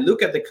now I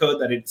look at the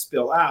code that it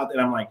spilled out and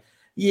I'm like,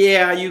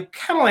 yeah, you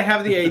kind of like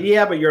have the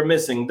idea, but you're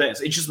missing this.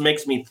 It just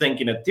makes me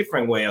think in a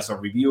different way as a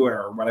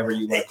reviewer, or whatever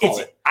you want to call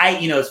it.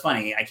 It's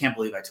funny. I can't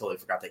believe I totally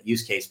forgot that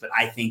use case, but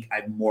I think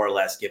I've more or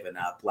less given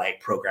up like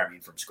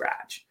programming from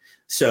scratch.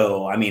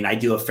 So, I mean, I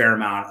do a fair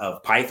amount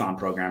of Python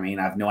programming.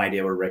 I have no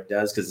idea what Rick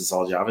does because it's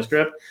all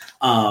JavaScript.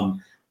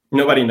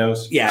 Nobody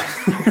knows. Yeah.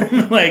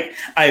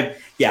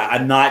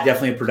 I'm not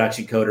definitely a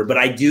production coder, but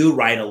I do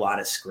write a lot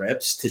of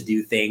scripts to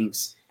do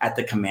things at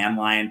the command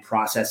line,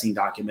 processing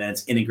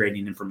documents,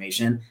 integrating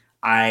information.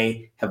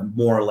 I have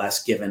more or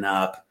less given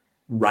up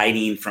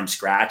writing from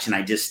scratch, and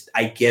I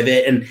give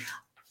it. And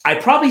I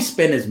probably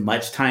spend as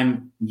much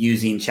time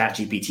using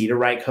ChatGPT to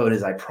write code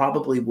as I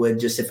probably would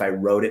just if I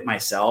wrote it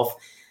myself.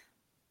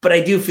 But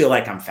I do feel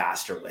like I'm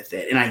faster with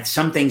it. And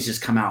some things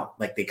just come out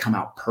like they come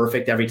out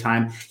perfect every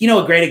time.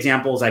 A great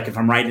example is like if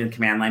I'm writing a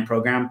command line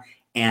program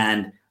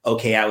and,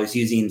 I was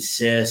using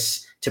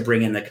sys to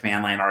bring in the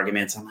command line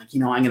arguments. I'm like, I'm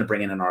going to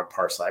bring in an arg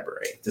parse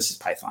library. This is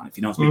Python. If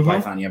you don't speak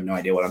Python, you have no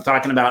idea what I'm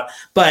talking about.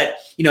 But,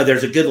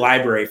 there's a good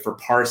library for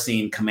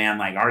parsing command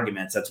line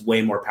arguments that's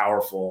way more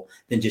powerful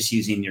than just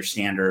using your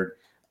standard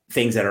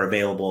things that are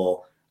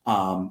available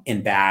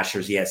in Bash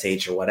or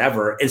ZSH or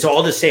whatever. And so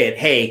I'll just say it,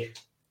 hey,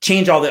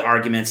 change all the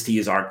arguments to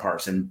use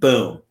argparse, and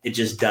boom, it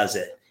just does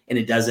it. And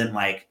it doesn't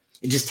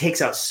it just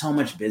takes out so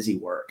much busy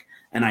work.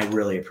 And I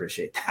really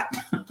appreciate that.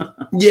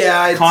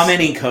 Yeah.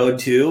 Commenting code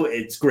too.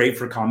 It's great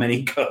for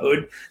commenting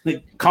code.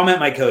 Like, comment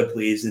my code,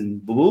 please. And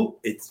boop,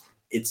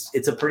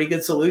 it's a pretty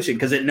good solution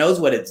because it knows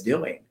what it's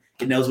doing.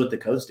 It knows what the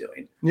code's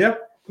doing. Yeah.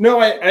 No,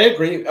 I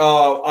agree.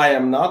 I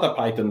am not a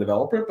Python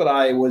developer, but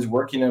I was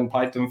working in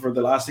Python for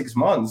the last 6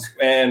 months,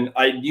 and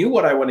I knew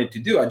what I wanted to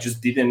do. I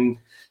just didn't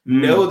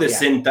know the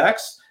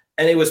syntax,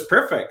 and it was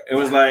perfect. It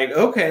was like,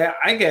 okay,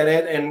 I get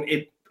it, and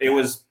it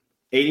was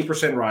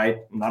 80% right,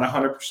 not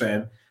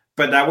 100%,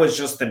 but that was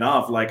just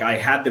enough. Like I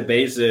had the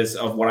basis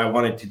of what I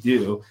wanted to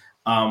do.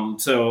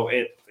 So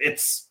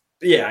it's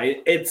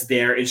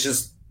there. It's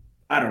just,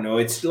 I don't know.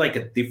 It's like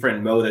a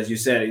different mode, as you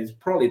said. It's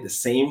probably the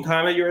same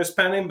time that you're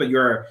spending, but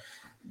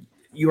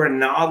you are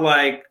not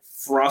like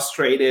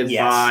frustrated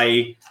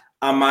by,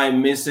 am I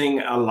missing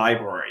a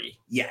library?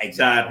 Yeah,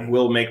 exactly. That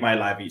will make my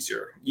life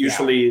easier.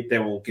 Usually they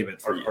will give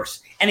it for you.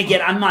 And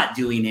again, I'm not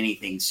doing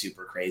anything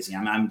super crazy.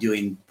 I'm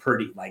doing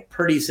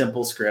pretty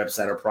simple scripts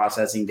that are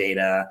processing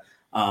data,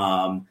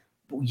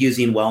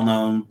 using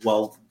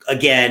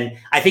again,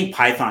 I think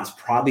Python's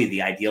probably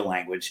the ideal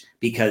language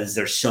because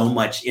there's so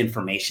much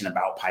information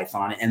about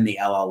Python in the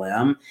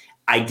LLM.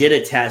 I did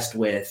a test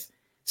with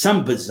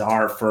some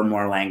bizarre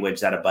firmware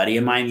language that a buddy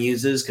of mine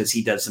uses because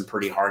he does some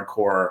pretty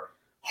hardcore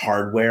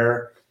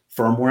hardware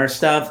firmware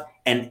stuff.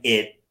 And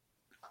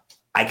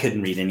I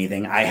couldn't read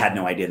anything. I had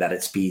no idea that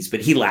it speeds, but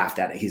he laughed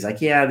at it. He's like,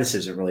 yeah, this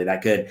isn't really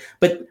that good.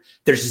 But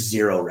there's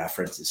 0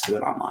 references to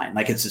it online.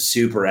 Like it's a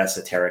super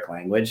esoteric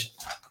language.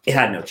 It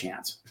had no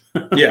chance.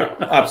 Yeah,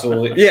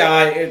 absolutely.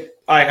 Yeah,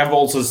 I have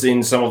also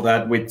seen some of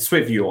that with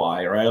Swift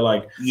UI, right?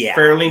 Like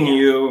fairly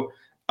new.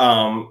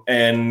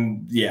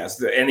 And yes,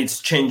 and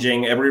it's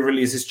changing. Every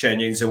release is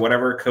changing. So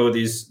whatever code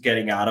is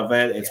getting out of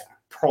it, it's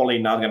probably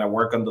not going to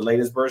work on the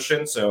latest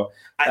version. So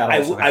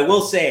I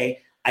will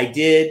say I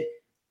did.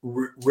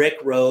 Rick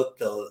wrote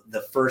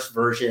the first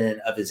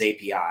version of his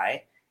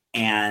API,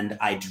 and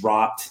I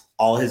dropped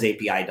all his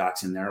API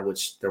docs in there,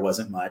 which there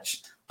wasn't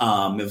much.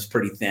 It was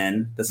pretty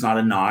thin. That's not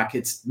a knock.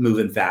 It's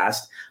moving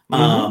fast.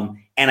 And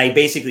I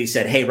basically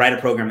said, hey, write a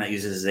program that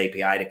uses his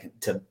API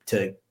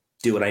to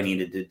do what I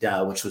needed to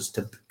do, which was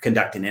to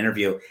conduct an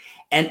interview.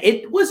 And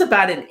it was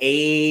about an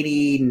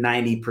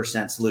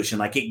 80-90% solution.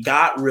 Like it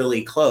got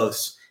really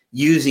close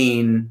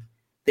using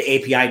the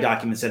API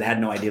documents that I had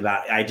no idea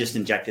about. I just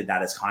injected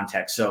that as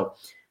context. So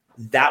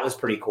that was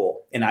pretty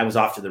cool. And I was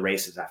off to the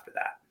races after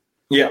that.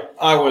 Yeah,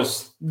 I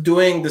was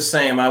doing the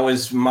same. I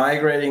was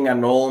migrating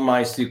an old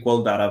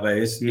MySQL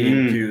database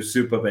into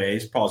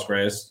Supabase,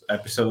 Postgres,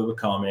 episode of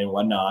Becoming,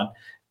 whatnot.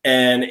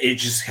 And it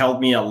just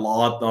helped me a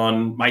lot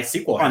on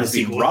MySQL. On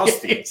SQL.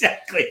 Rusty.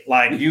 Exactly.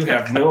 Like you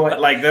have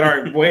there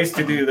are ways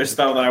to do the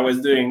stuff that I was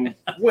doing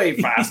way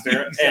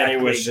faster. Exactly. And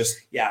it was just,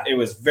 it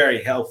was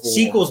very helpful.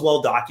 SQL's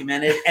well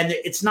documented. And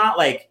it's not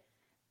like,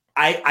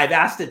 I've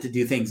asked it to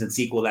do things in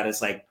SQL that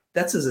is like,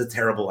 that's a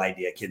terrible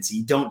idea, kids.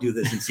 You don't do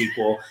this in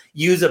SQL.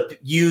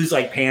 use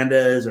like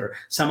pandas or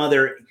some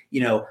other,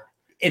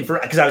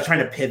 because I was trying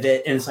to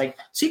pivot, and it's like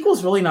SQL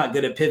is really not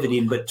good at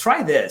pivoting, but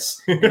try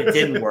this. And it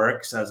didn't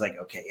work. So I was like,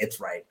 okay,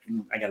 it's right.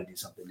 I got to do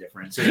something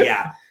different. So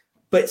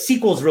but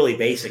SQL is really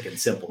basic and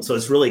simple. So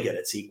it's really good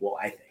at SQL,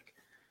 I think.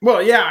 Well,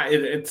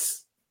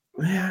 it's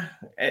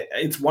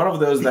one of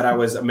those that I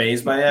was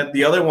amazed by it.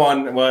 The other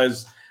one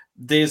was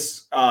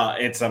this,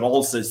 it's an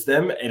old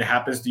system. It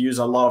happens to use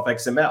a lot of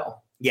XML.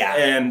 Yeah.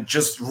 And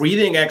just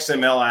reading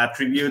XML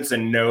attributes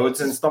and nodes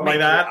and stuff like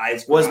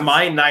that was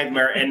my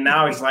nightmare. And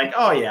now it's like,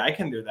 oh, yeah, I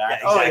can do that. Yeah,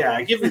 exactly. Oh,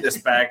 yeah, give me the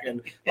spec.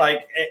 And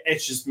like, it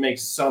just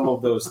makes some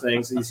of those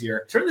things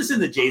easier. Turn this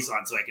into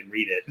JSON so I can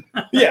read it.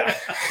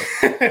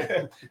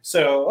 Yeah.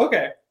 So,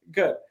 okay,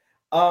 good.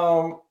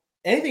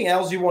 Anything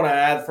else you want to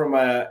add from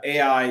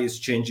AI is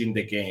changing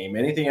the game?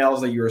 Anything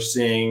else that you're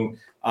seeing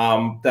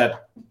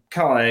that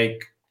kind of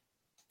like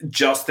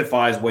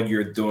justifies what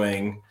you're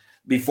doing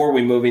before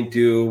we move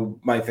into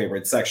my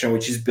favorite section,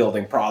 which is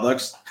building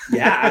products?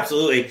 Yeah,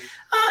 absolutely.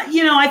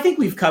 I think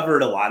we've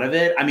covered a lot of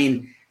it. I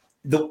mean,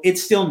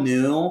 it's still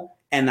new.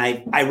 And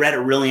I read a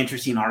really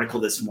interesting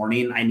article this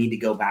morning. I need to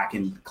go back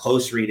and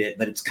close read it,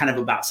 but it's kind of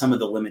about some of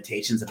the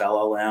limitations of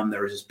LLM.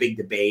 There was this big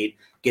debate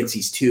against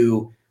these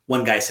two.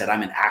 One guy said,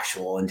 I'm an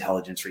actual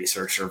intelligence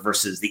researcher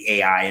versus the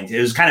AI. And it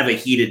was kind of a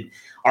heated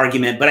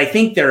argument. But I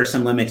think there are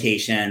some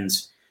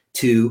limitations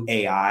to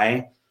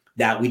AI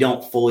that we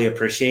don't fully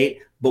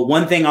appreciate. But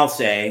one thing I'll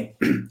say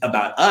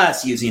about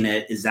us using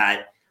it is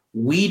that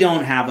we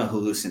don't have a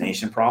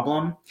hallucination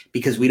problem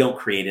because we don't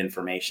create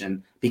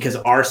information, because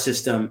our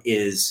system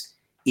is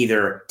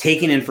either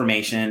taking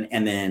information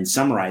and then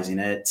summarizing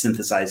it,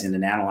 synthesizing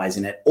and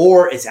analyzing it,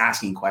 or it's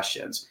asking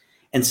questions.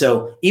 And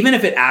so even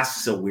if it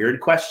asks a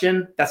weird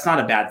question, that's not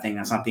a bad thing.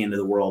 That's not the end of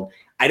the world.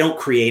 I don't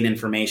create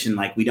information.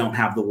 Like we don't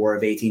have the War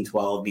of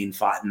 1812 being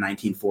fought in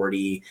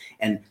 1940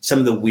 and some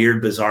of the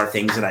weird, bizarre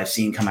things that I've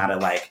seen come out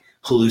of like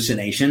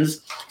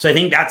hallucinations. So I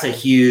think that's a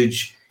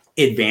huge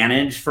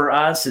advantage for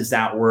us, is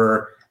that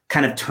we're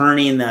kind of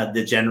turning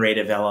the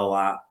generative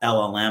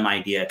LLM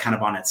idea kind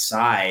of on its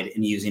side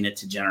and using it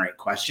to generate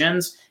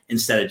questions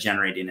instead of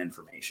generating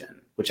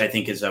information, which I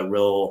think is a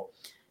real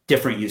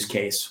different use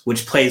case,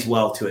 which plays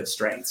well to its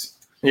strengths.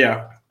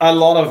 Yeah. A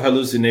lot of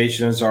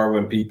hallucinations are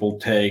when people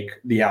take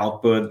the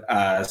output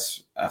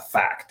as a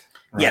fact.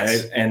 right?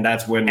 Yes. And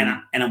that's when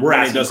and we're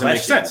asking doesn't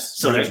questions, make sense.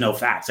 so right? there's no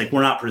facts. Like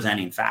we're not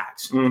presenting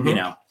facts.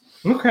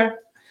 Okay.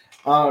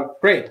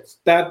 Great.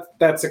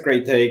 That's a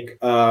great take.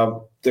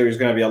 There's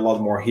going to be a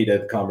lot more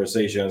heated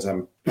conversations,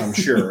 I'm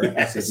sure,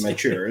 Yes. as it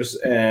matures.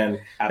 And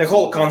Absolutely. the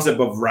whole concept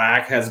of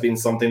RAG has been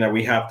something that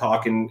we have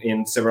talked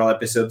in several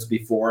episodes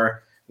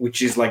before,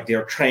 which is like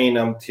they're trained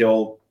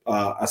until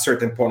a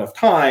certain point of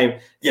time,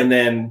 and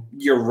then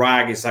your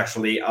RAG is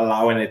actually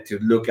allowing it to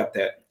look at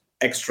the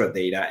extra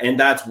data, and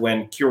that's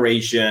when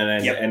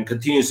curation and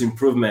continuous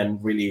improvement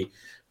really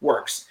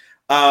works.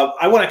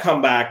 I want to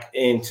come back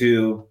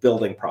into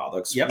building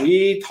products.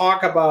 We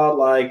talk about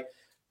like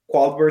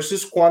qual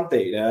versus quant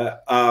data,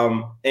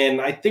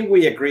 and I think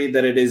we agree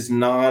that it is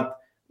not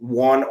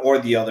one or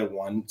the other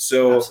one.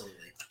 So Absolutely.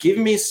 Give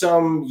me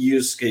some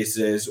use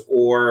cases,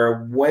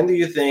 or when do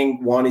you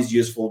think one is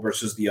useful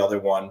versus the other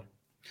one?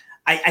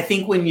 I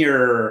think when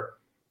you're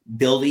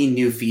building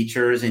new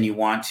features and you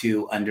want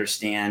to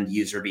understand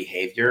user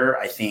behavior,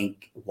 I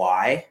think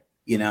why,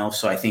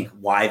 so I think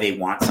why they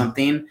want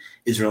something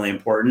is really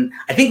important.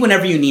 I think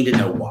whenever you need to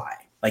know why,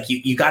 like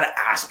you got to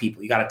ask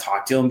people, you got to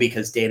talk to them,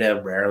 because data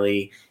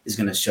rarely is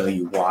going to show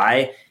you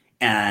why.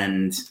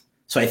 And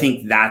so I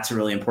think that's a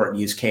really important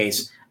use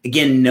case.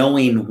 Again,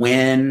 knowing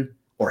when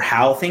or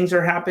how things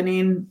are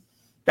happening,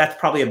 that's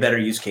probably a better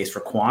use case for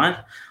quant.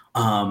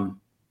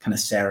 Kind of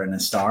Sarah and a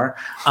star,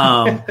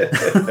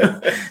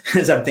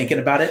 as I'm thinking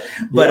about it.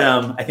 But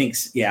I think,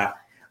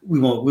 we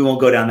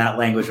won't go down that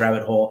language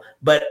rabbit hole.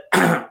 But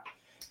I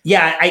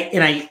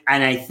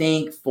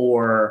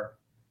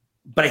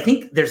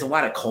think there's a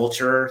lot of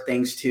culture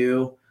things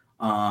too.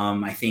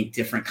 I think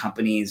different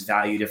companies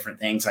value different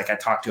things. Like I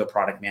talked to a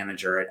product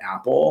manager at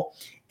Apple,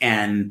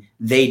 and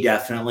they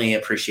definitely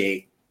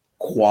appreciate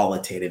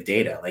qualitative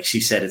data. Like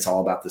she said, it's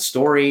all about the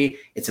story.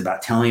 It's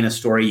about telling a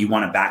story. You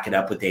want to back it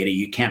up with data.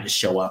 You can't just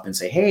show up and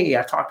say, hey,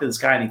 I talked to this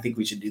guy and I think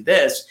we should do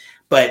this.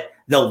 But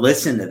they'll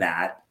listen to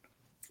that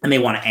and they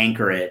want to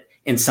anchor it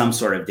in some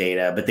sort of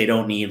data, but they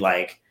don't need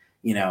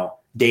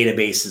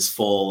databases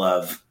full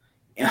of,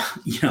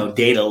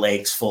 data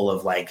lakes full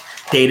of like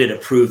data to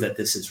prove that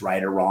this is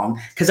right or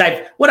wrong. Because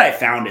what I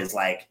found is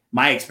like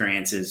my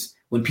experience is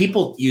when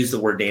people use the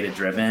word data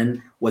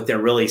driven, what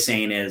they're really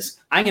saying is,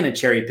 I'm going to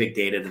cherry pick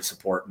data to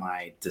support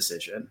my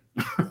decision.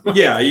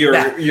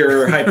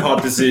 Your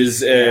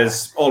hypothesis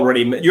is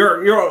already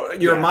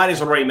your mind is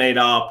already made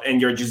up,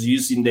 and you're just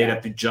using data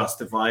to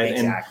justify it.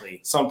 Exactly.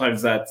 And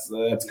sometimes that's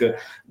good.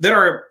 There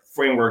are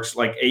frameworks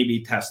like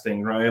A/B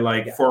testing, right?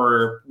 Like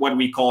for what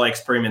we call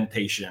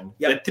experimentation.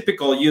 The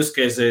typical use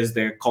case is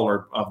the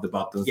color of the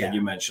buttons that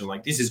you mentioned.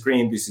 Like this is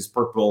green, this is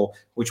purple.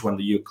 Which one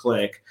do you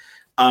click?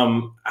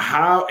 And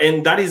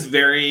that is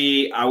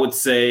very, I would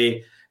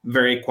say,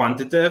 very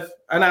quantitative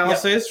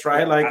analysis,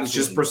 right? Like Absolutely. It's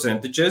just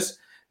percentages.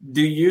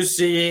 Do you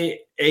see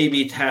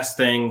A/B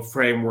testing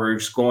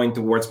frameworks going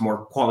towards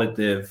more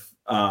qualitative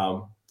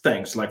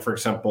things? Like, for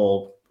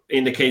example,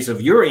 in the case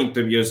of your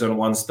interviews on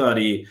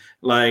OneStudy,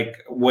 like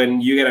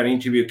when you get an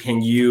interview,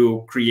 can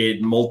you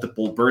create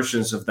multiple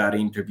versions of that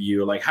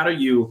interview? Like, how do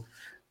you,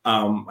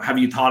 have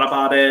you thought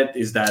about it?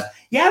 Is that?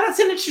 Yeah, that's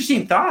an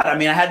interesting thought. I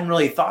mean, I hadn't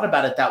really thought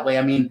about it that way.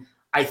 I mean,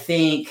 I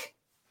think,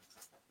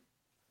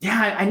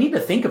 I need to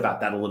think about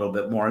that a little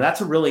bit more.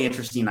 That's a really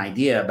interesting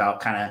idea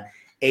about kind of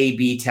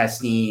A/B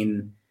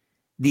testing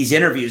these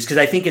interviews, because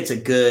I think it's a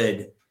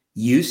good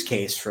use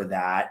case for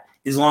that,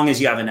 as long as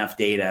you have enough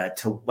data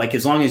to, like,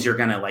 as long as you're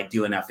going to like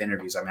do enough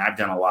interviews. I mean, I've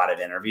done a lot of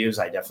interviews.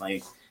 I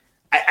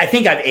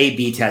think I've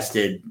A/B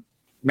tested.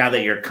 Now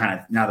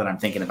that I'm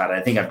thinking about it,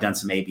 I think I've done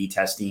some A/B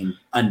testing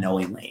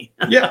unknowingly.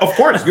 Yeah, of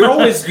course. You're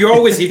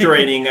always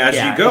iterating as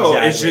you go.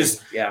 Exactly. It's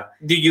just,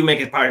 do you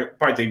make it part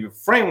of your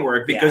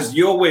framework? Because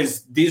you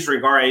always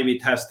disregard A/B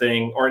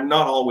testing, or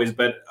not always,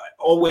 but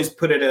always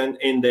put it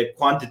in the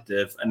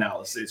quantitative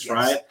analysis,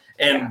 right?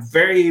 And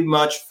very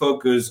much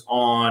focus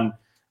on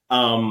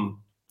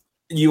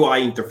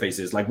UI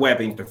interfaces, like web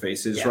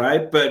interfaces,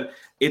 right? But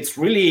it's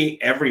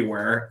really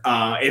everywhere.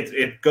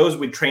 It goes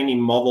with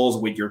training models,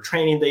 with your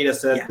training data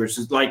set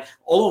versus like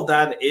all of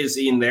that is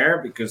in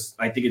there, because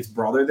I think it's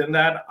broader than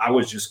that. I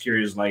was just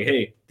curious, like,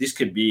 hey, this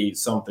could be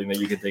something that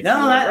you could take.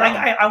 No,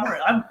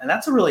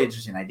 that's a really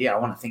interesting idea. I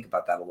want to think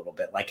about that a little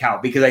bit, like how,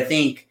 because I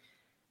think,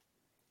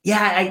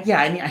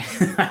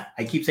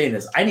 I keep saying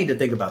this. I need to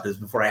think about this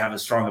before I have a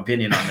strong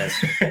opinion on this.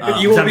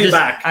 You will be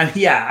back. I'm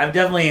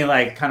definitely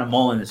like kind of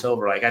mulling this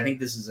over. Like, I think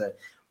this is a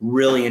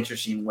really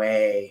interesting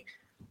way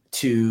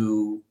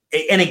to,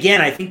 and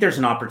again, I think there's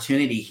an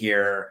opportunity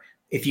here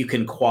if you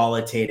can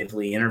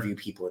qualitatively interview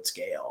people at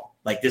scale.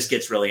 Like, this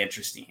gets really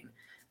interesting,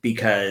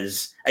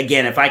 because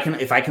again, if I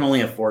can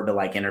only afford to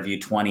like interview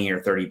 20 or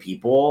 30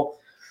 people,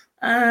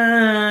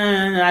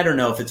 I don't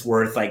know if it's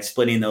worth like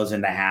splitting those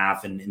into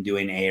half and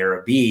doing A or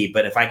a B.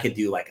 But if I could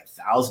do like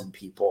 1,000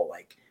 people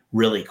like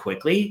really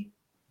quickly,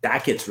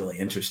 that gets really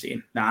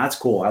interesting. Now, that's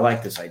cool. I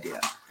like this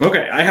idea.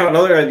 Okay, I have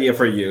another idea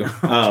for you.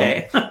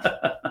 Okay.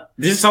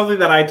 This is something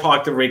that I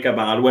talked to Rick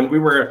about when we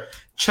were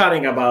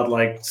chatting about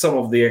like some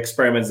of the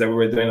experiments that we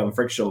were doing on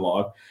Friction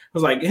Log. I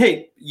was like,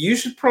 hey, you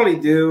should probably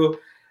do,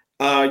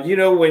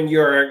 when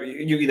you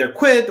either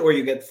quit or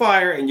you get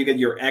fired and you get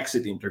your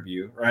exit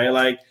interview, right?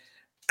 Like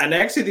an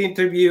exit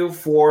interview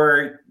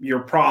for your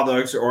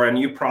products or a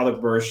new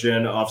product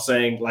version of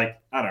saying like,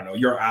 I don't know,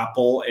 you're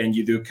Apple and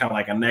you do kind of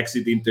like an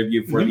exit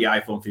interview for the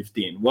iPhone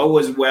 15. What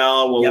was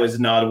well, what was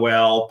not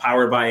well,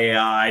 powered by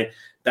AI.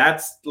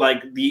 That's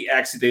like the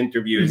exit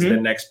interview is the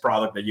next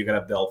product that you're going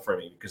to build for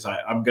me because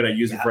I'm going to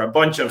use it for a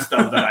bunch of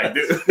stuff that I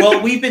do.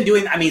 Well, we've been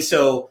doing,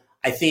 so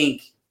I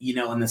think,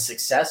 in the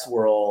success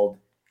world,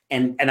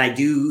 and I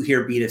do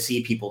hear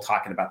B2C people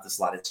talking about this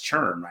a lot. It's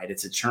churn, right?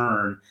 It's a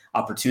churn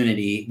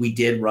opportunity. We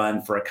did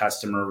run for a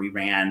customer. We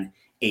ran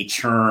a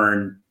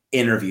churn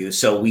interview.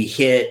 So we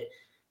hit,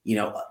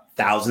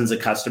 thousands of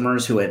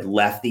customers who had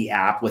left the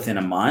app within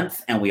a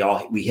month, and we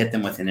hit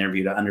them with an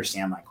interview to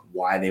understand like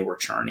why they were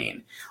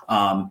churning.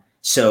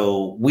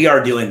 So we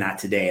are doing that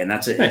today, and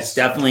it's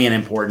definitely an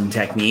important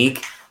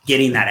technique,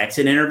 getting that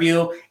exit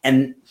interview.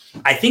 And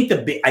I think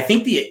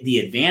the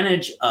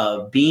advantage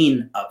of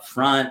being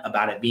upfront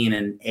about it being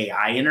an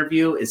AI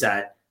interview is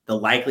that the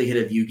likelihood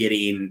of you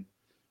getting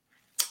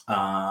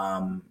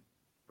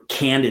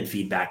candid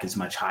feedback is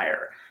much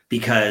higher,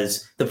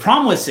 because the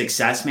problem with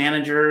success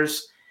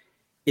managers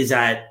is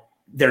that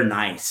they're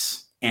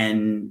nice,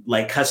 and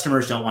like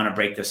customers don't want to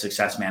break the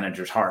success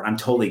manager's heart. I'm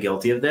totally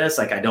guilty of this.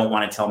 Like, I don't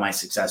want to tell my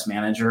success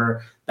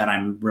manager that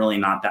I'm really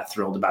not that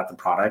thrilled about the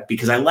product,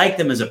 because I like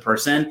them as a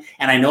person.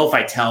 And I know if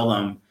I tell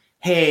them,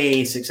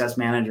 hey, success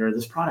manager,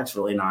 this product's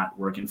really not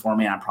working for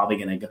me, I'm probably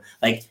going to go,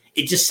 like,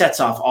 it just sets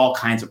off all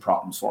kinds of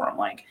problems for them.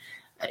 Like,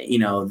 they're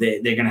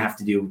going to have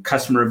to do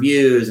customer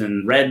reviews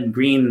and red and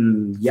green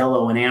and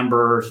yellow and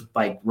amber,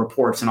 like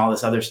reports and all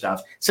this other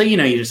stuff. So,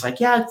 you're just like,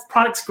 yeah, the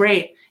product's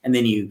great. And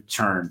then you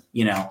churn,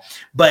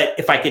 But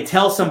if I could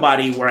tell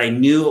somebody where I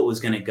knew it was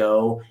going to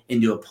go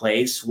into a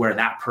place where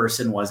that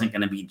person wasn't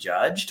going to be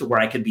judged, where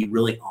I could be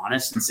really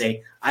honest and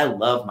say, I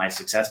love my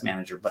success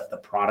manager, but the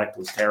product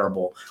was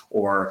terrible,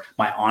 or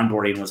my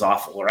onboarding was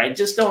awful, or I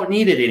just don't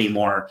need it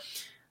anymore.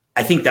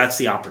 I think that's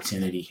the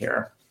opportunity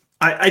here.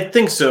 I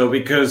think so,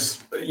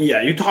 because,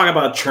 you talk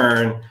about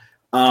churn.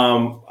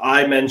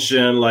 I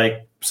mentioned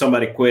like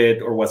somebody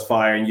quit or was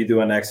fired and you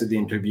do an exit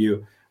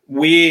interview.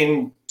 We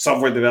in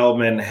software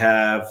development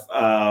have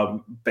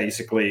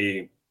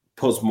basically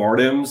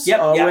postmortems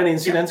when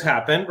incidents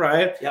happen,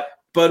 right? Yep.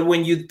 But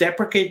when you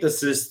deprecate the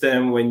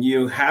system, when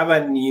you have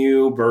a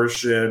new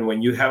version,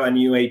 when you have a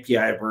new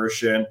API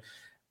version,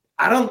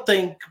 I don't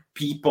think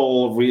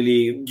people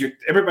really,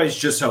 everybody's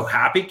just so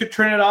happy to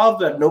turn it off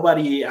that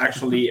nobody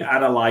actually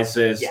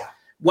analyzes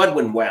what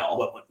went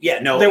well.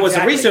 There was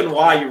a reason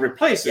why you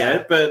replaced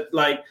it, but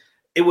like,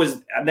 it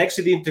was an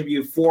exit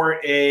interview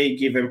for a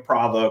given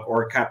product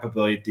or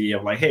capability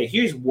of like, hey,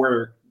 here's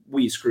where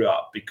we screw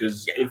up,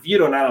 because if you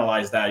don't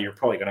analyze that, you're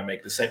probably going to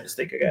make the same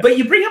mistake again. But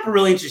you bring up a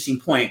really interesting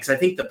point, because I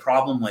think the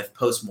problem with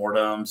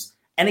postmortems,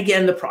 and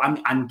again,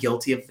 I'm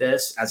guilty of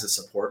this as a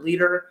support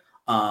leader,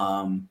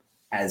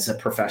 as a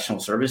professional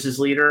services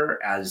leader,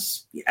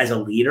 as a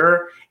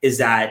leader, is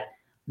that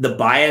the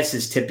bias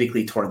is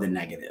typically toward the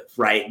negative,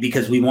 right?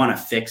 Because we want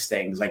to fix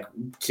things. Like,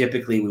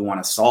 typically we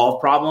want to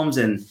solve problems,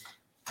 and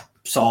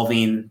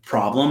solving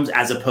problems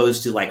as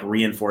opposed to like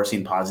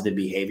reinforcing positive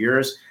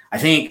behaviors. I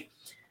think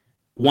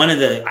one of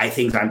the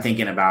things I'm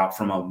thinking about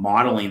from a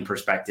modeling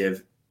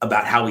perspective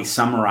about how we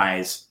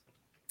summarize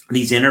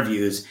these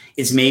interviews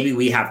is maybe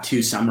we have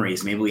two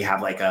summaries. Maybe we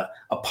have like a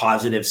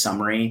positive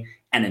summary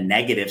and a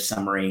negative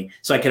summary.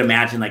 So I could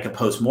imagine like a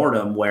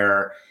postmortem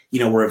where,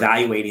 we're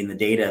evaluating the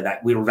data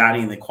that we're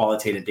evaluating the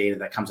qualitative data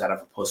that comes out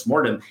of a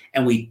postmortem,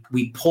 and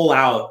we pull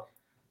out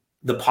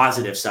the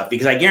positive stuff,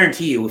 because I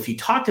guarantee you, if you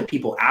talk to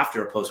people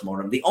after a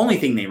postmortem, the only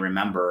thing they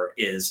remember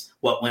is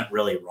what went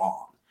really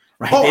wrong,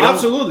 right? Oh,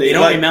 absolutely. They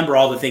don't remember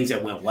all the things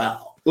that went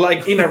well.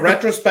 Like in a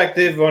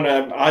retrospective on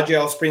an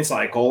agile sprint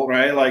cycle,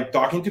 right? Like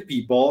talking to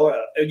people,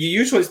 you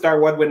usually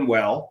start what went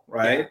well,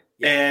 right?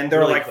 And there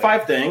really are like quick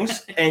 5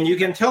 things, and you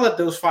can tell that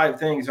those 5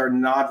 things are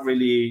not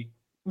really,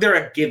 they're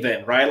a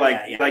given, right?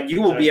 Like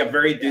you will be a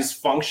very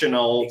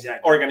dysfunctional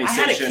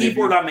organization. I had a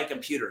keyboard on my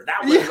computer.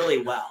 That went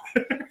really well.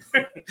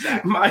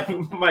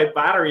 My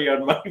battery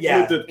on my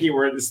Bluetooth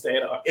keyboard is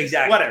staying on.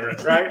 Exactly. Whatever,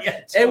 right?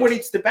 Totally. And when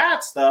it's the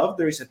bad stuff,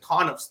 there is a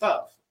ton of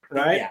stuff,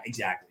 right? Yeah,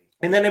 exactly.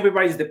 And then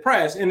everybody's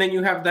depressed. And then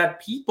you have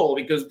that people,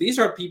 because these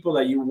are people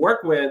that you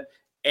work with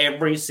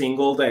every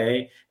single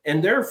day.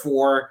 And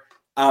therefore,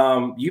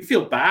 you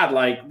feel bad,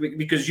 like,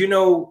 because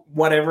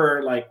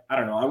whatever, like, I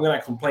don't know, I'm going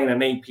to complain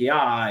an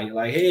API,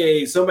 like,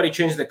 hey, somebody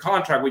changed the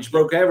contract, which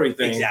broke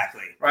everything.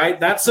 Exactly. Right?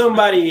 That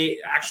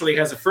somebody actually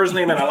has a first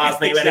name and a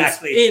last name and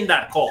it's in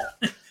that call.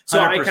 So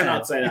 100%. I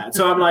cannot say that.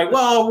 So I'm like,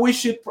 well, we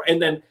should,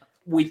 and then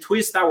we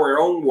twist our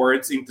own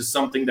words into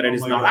something that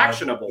is not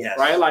actionable,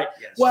 right? Like,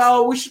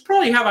 well, we should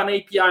probably have an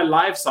API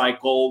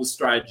lifecycle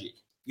strategy.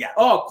 Yeah.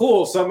 oh,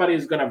 cool,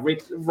 somebody's going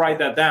to write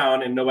that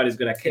down and nobody's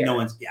going to care. No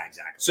one's, yeah,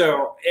 exactly.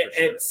 So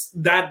it's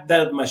that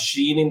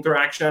machine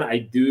interaction. I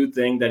do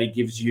think that it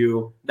gives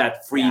you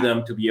that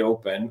freedom to be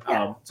open.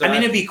 Yeah.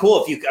 It'd be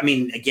cool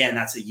if again,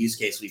 that's a use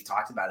case we've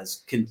talked about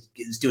is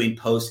doing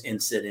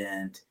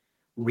post-incident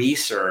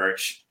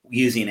research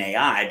using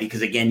AI,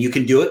 because again, you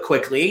can do it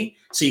quickly.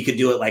 So you could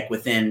do it like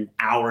within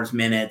hours,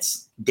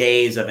 minutes,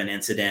 days of an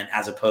incident,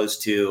 as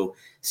opposed to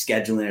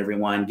scheduling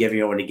everyone, giving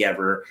everyone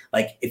together.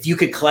 Like if you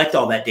could collect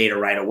all that data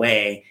right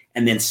away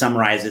and then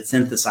summarize it,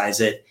 synthesize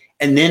it,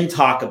 and then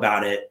talk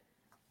about it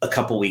a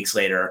couple weeks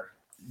later,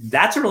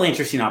 that's a really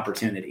interesting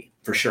opportunity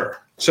for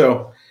sure.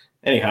 So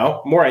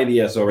anyhow, more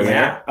ideas over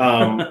there.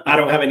 I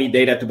don't have any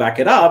data to back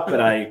it up,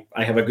 but I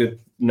have a good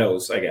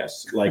nose, I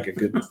guess, like a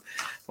good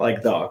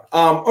dog.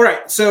 All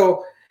right.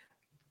 So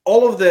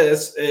all of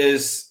this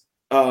is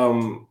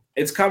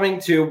it's coming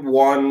to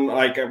one,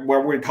 like where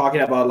we're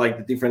talking about like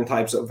the different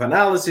types of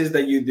analysis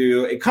that you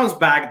do. It comes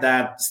back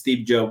that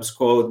Steve Jobs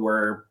quote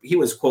where he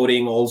was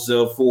quoting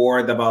also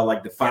Ford about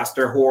like the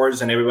faster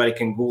horse, and everybody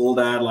can Google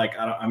that. Like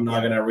I'm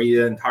not going to read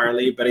it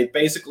entirely, but it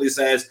basically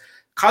says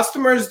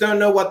customers don't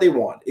know what they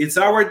want. It's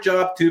our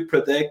job to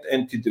predict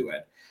and to do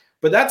it.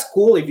 But that's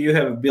cool if you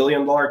have $1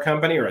 billion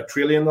company or $1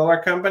 trillion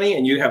company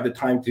and you have the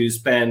time to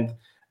spend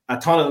a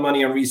ton of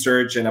money on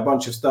research and a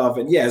bunch of stuff.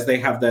 And yes, they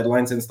have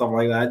deadlines and stuff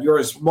like that. You're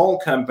a small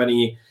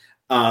company.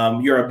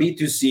 You're a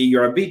B2C,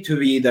 you're a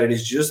B2B that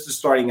is just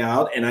starting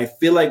out. And I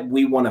feel like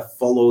we want to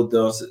follow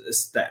those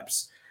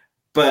steps.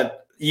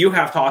 But you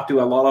have talked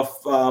to a lot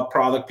of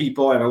product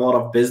people and a lot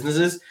of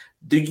businesses.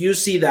 Do you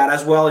see that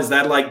as well? Is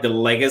that like the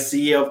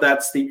legacy of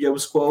that Steve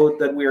Jobs quote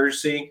that we're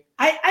seeing?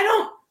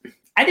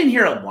 I didn't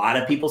hear a lot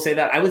of people say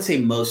that. I would say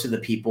most of the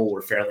people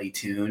were fairly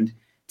tuned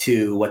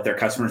to what their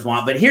customers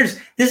want. But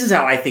this is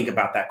how I think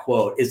about that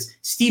quote is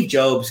Steve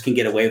Jobs can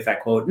get away with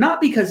that quote, not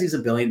because he's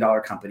 $1 billion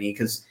company,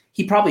 because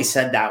he probably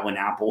said that when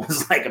Apple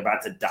was like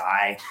about to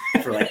die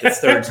for like the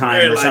third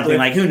time or something,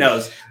 like who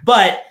knows.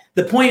 But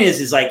the point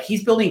is like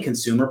he's building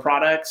consumer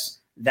products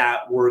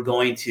that were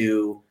going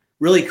to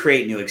really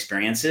create new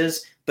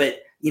experiences.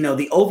 But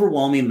the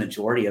overwhelming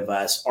majority of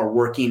us are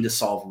working to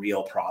solve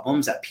real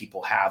problems that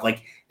people have.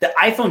 Like the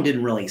iPhone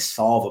didn't really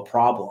solve a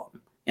problem.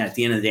 And at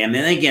the end of the day, and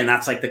then again,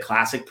 that's like the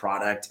classic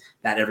product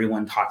that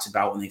everyone talks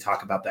about when they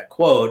talk about that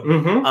quote.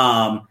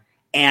 Mm-hmm.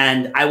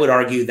 And I would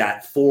argue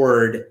that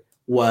Ford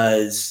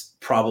was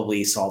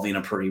probably solving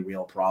a pretty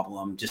real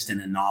problem just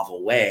in a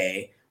novel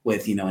way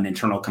with, an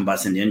internal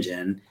combustion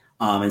engine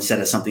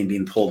instead of something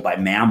being pulled by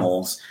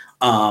mammals.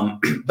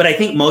 But I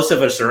think most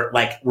of us are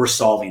like, we're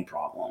solving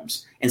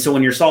problems. And so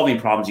when you're solving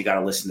problems, you got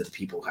to listen to the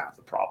people who have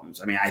the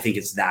problems. I mean, I think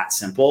it's that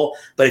simple.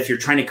 But if you're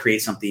trying to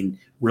create something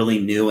really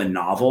new and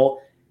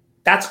novel,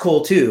 that's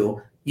cool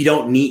too.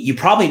 You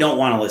probably don't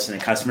want to listen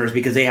to customers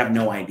because they have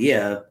no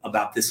idea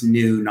about this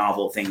new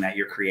novel thing that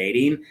you're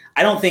creating.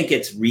 I don't think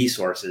it's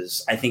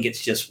resources. I think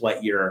it's just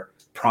what your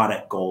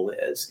product goal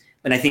is.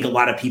 And I think a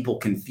lot of people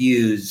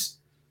confuse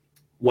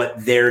what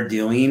they're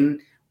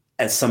doing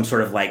as some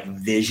sort of like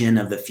vision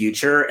of the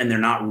future. And they're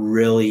not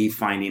really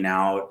finding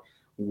out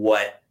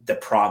what the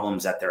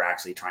problems that they're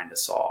actually trying to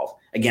solve.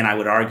 Again, I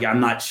would argue, I'm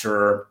not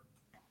sure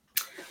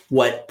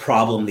what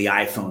problem the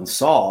iPhone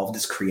solved.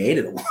 Has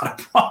created a lot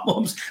of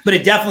problems, but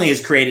it definitely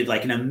has created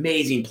like an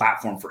amazing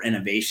platform for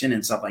innovation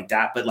and stuff like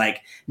that. But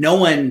like no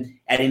one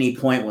at any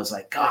point was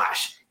like,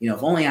 gosh,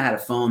 if only I had a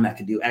phone that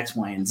could do X,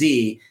 Y, and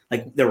Z.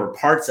 Like there were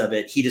parts of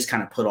it. He just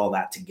kind of put all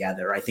that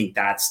together. I think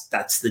that's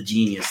the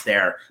genius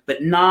there,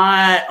 but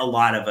not a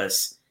lot of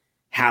us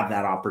have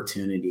that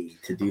opportunity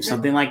to do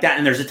something like that.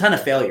 And there's a ton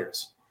of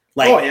failures.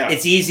 Like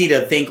It's easy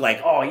to think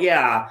like, oh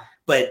yeah,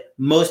 but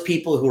most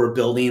people who are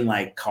building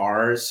like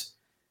cars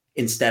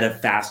instead of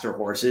faster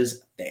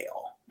horses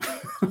fail.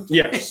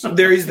 Yes,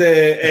 there is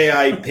the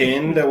AI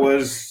pin that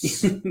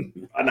was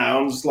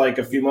announced like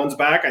a few months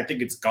back. I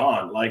think it's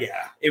gone. Like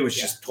it was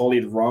just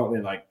totally wrong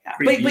and like.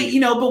 But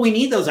we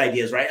need those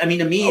ideas, right? I mean,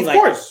 to me, of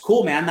course.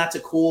 Cool, man. That's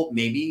a cool.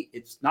 Maybe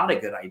it's not a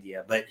good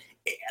idea, but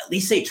at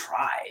least they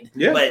tried.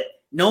 Yeah. But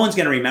no one's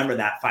going to remember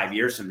that 5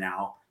 years from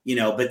now.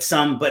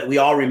 But we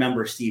all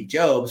remember Steve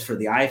Jobs for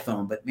the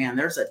iPhone, but man,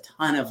 there's a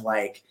ton of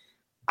like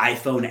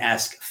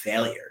iPhone-esque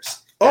failures.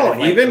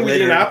 Oh, even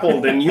within Apple,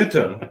 the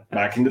Newton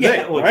back in the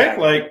day, right?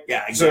 Exactly.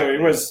 Exactly.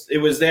 So it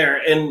was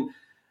there, and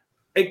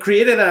it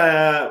created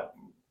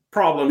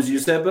problems, you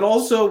said, but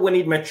also when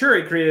it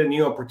matured, it created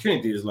new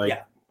opportunities,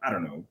 like I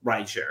don't know,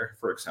 rideshare,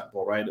 for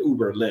example, right?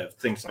 Uber, Lyft,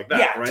 things like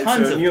that, right?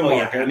 Tons of new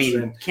markets. I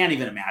mean, can't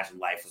even imagine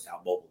life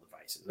without mobile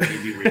devices. Like,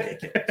 it'd be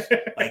ridiculous.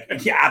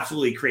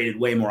 Absolutely created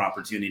way more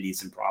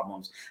opportunities and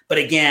problems. But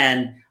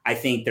again, I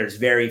think there's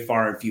very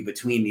far and few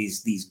between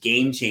these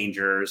game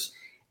changers.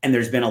 And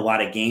there's been a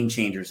lot of game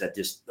changers that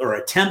or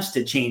attempts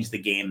to change the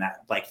game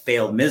that like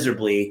failed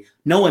miserably.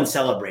 No one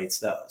celebrates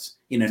those.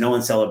 No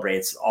one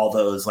celebrates all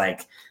those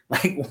like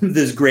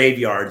those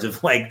graveyards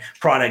of like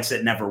products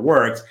that never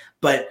worked.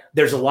 But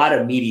there's a lot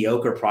of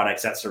mediocre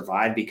products that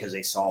survive because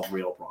they solve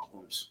real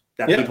problems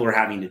that people are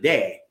having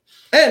today.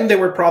 And they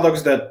were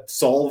products that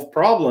solve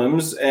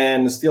problems,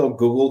 and still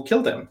Google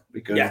killed them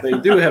because they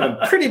do have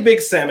a pretty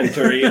big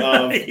cemetery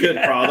of good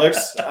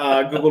products.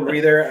 Google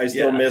Reader, I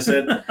still miss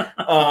it.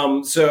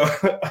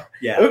 Okay.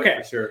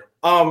 For sure.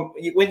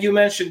 When you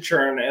mentioned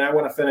churn, and I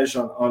want to finish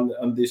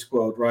on this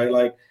quote, right?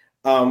 Like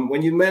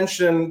when you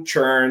mention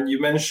churn, you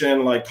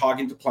mentioned like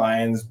talking to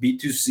clients,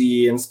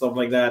 B2C and stuff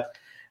like that.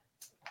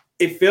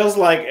 It feels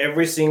like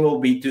every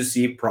single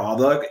B2C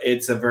product,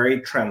 it's a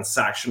very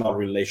transactional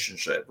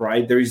relationship,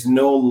 right? There is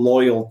no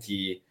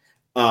loyalty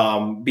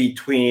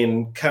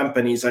between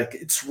companies. Like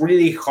it's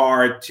really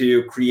hard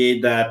to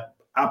create that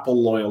Apple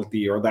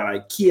loyalty or that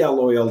IKEA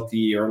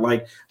loyalty or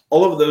like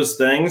all of those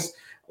things.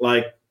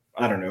 Like,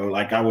 I don't know,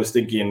 like I was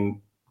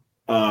thinking,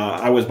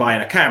 I was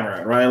buying a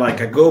camera, right?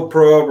 Like a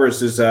GoPro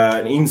versus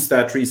an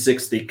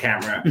Insta360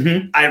 camera.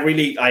 Mm-hmm.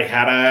 I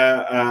had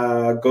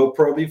a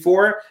GoPro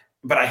before,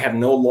 but I had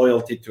no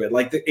loyalty to it.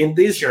 Like in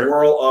this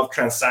world of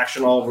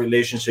transactional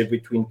relationship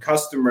between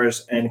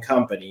customers and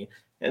company,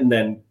 and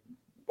then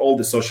all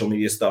the social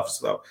media stuff.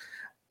 So,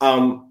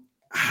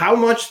 how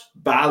much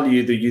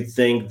value do you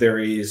think there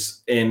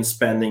is in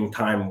spending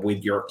time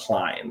with your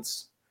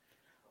clients?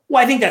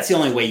 Well, I think that's the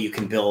only way you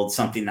can build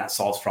something that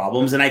solves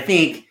problems. And I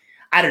think,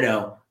 I don't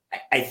know,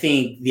 I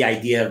think the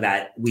idea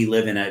that we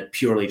live in a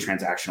purely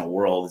transactional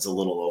world is a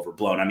little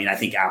overblown. I mean, I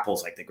think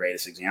Apple's like the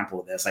greatest example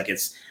of this. Like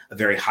it's a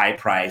very high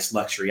priced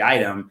luxury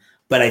item,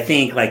 but I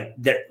think I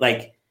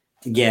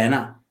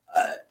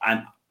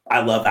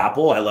love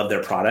Apple. I love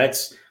their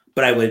products,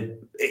 but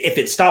if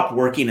it stopped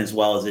working as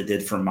well as it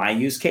did for my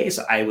use case,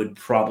 I would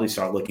probably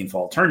start looking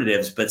for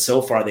alternatives. But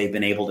so far they've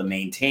been able to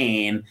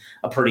maintain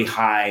a pretty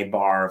high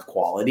bar of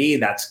quality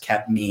that's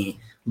kept me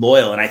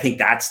loyal. And I think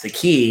that's the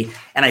key.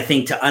 And I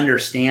think to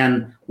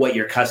understand what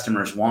your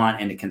customers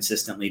want and to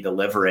consistently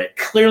deliver it,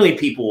 clearly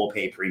people will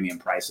pay premium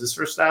prices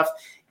for stuff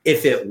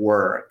if it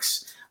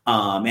works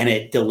and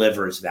it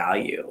delivers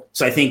value.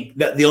 So I think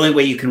that the only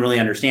way you can really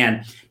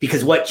understand,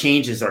 because what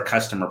changes are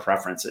customer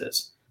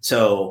preferences.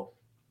 So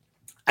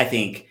I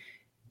think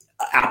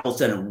Apple's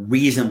done a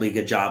reasonably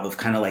good job of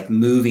kind of like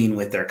moving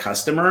with their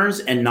customers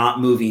and not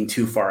moving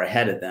too far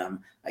ahead of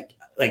them.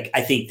 Like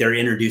I think they're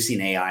introducing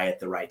AI at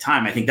the right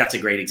time. I think that's a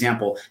great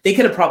example. They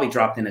could have probably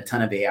dropped in a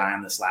ton of AI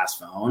on this last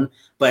phone,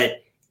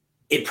 but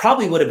it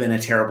probably would have been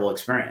a terrible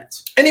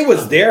experience. And it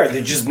was there.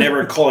 They just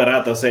never call it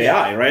out as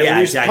AI, right? Yeah,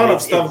 There's exactly. a ton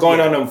of stuff going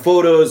on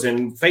photos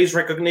and face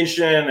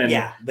recognition and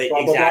but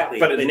blah, blah, exactly.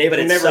 Blah. But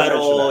it's never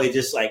subtle. It's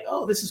just like,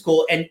 oh, this is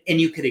cool. And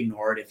you could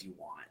ignore it if you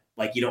want.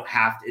 Like you don't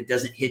have to, it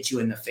doesn't hit you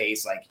in the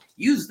face. Like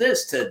use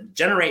this to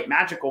generate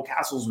magical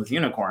castles with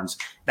unicorns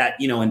that,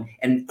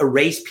 and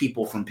erase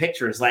people from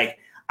pictures. Like,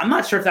 I'm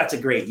not sure if that's a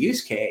great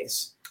use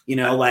case,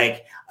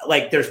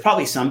 like there's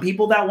probably some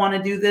people that want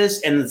to do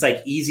this and it's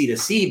like easy to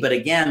see. But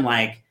again,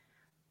 like,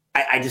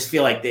 I just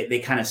feel like they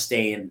kind of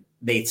stay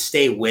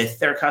with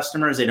their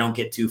customers. They don't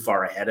get too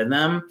far ahead of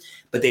them,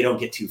 but they don't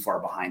get too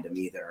far behind them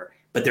either.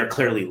 But they're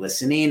clearly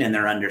listening and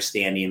they're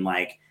understanding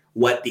like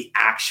what the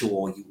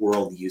actual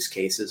world use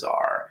cases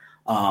are.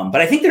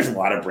 But I think there's a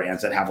lot of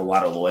brands that have a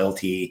lot of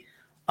loyalty.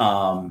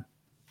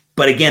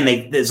 But again,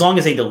 as long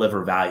as they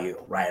deliver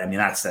value, right? I mean,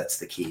 that's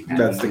the key.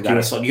 That's the key. You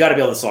got to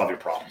be able to solve your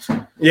problems.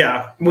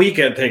 Yeah, we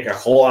can take a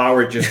whole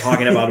hour just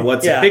talking about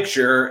what's a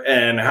picture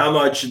and how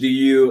much do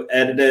you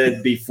edit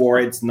it before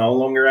it's no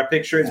longer a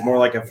picture. It's more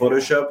like a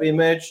Photoshop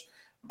image.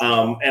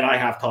 And I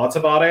have thoughts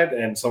about it,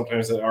 and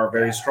sometimes they are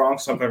very strong.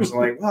 Sometimes I'm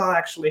like, well,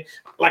 actually,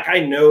 like I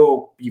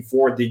know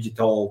before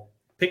digital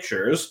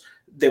pictures,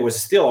 there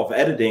was still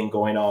editing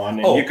going on,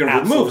 and you can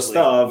remove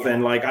stuff.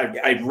 And like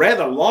I read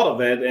a lot of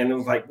it, and it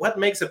was like, what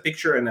makes a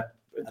picture and a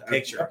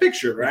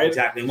picture, right?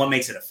 Exactly. And what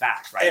makes it a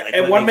fact, right? Like,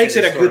 and what makes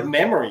it a good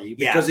memory?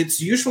 Because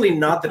it's usually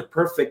not the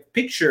perfect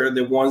picture,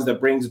 the ones that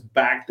brings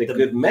back the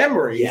good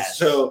memories. Yes,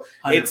 so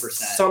 100%.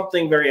 It's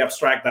something very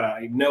abstract that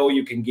I know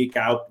you can geek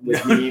out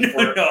with me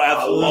for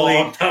a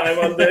long time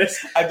on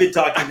this. I've been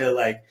talking to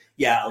a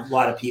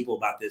lot of people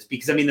about this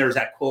because I mean, there was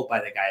that quote by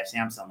the guy at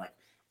Samsung,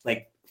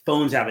 like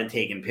phones haven't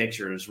taken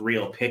pictures,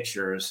 real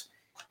pictures,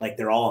 like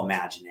they're all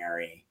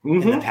imaginary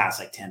in the past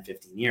like 10,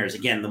 15 years.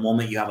 Again, the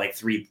moment you have like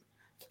 3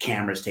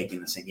 cameras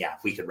taking the same,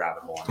 we could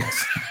rabbit hole on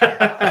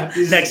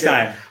this next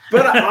time.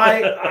 But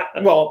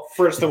well,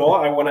 first of all,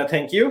 I want to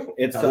thank you.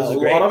 It's a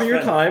lot of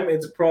your time.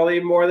 It's probably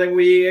more than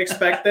we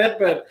expected,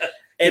 but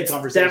it's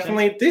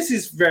definitely, this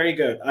is very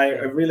good. I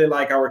really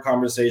like our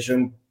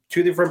conversation.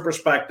 2 different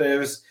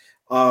perspectives.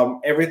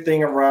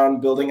 Everything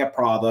around building a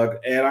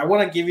product. And I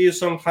want to give you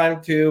some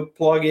time to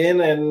plug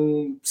in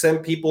and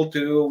send people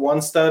to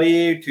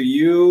OneStudy, to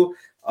you,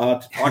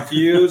 to talk to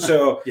you.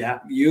 So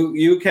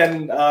you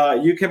can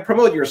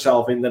promote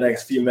yourself in the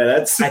next few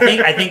minutes.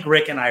 I think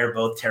Rick and I are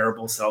both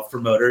terrible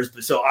self-promoters,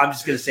 but so I'm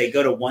just going to say,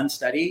 go to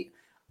OneStudy,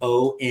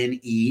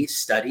 ONE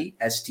study,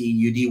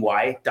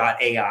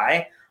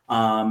 STUDY.ai,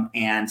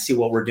 and see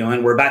what we're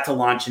doing. We're about to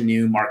launch a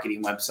new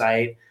marketing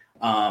website.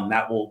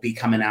 That will be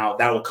coming out.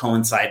 That will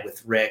coincide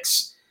with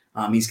Rick's.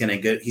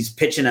 He's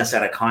pitching us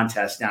at a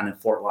contest down in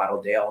Fort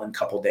Lauderdale in a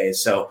couple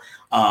days. So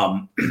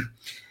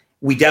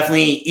we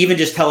definitely even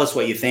just tell us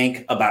what you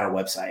think about our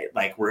website.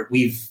 Like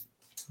we've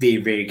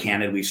been very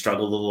candid. We've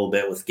struggled a little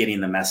bit with getting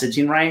the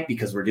messaging right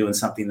because we're doing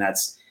something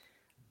that's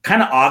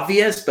kind of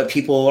obvious, but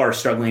people are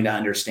struggling to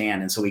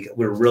understand. And so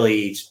we're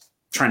really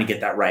trying to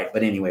get that right.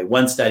 But anyway,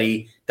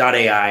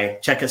 OneStudy.ai,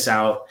 check us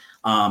out,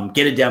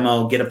 get a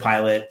demo, get a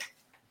pilot,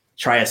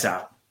 try us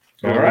out.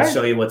 We'll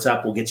show you what's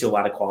up. We'll get you a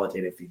lot of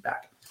qualitative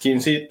feedback.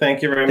 Kincy,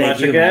 thank you very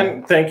much again.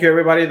 Man. Thank you,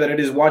 everybody that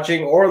is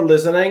watching or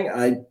listening.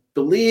 I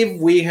believe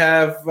we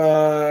have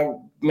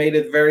made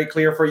it very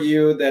clear for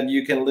you that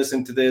you can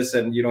listen to this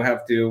and you don't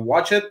have to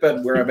watch it,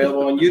 but we're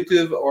available on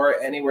YouTube or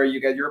anywhere you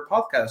get your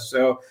podcast.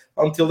 So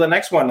until the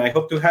next one, I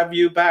hope to have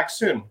you back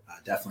soon.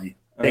 Definitely.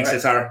 Thanks,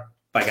 Cesar.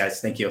 Bye,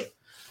 guys. Thank you.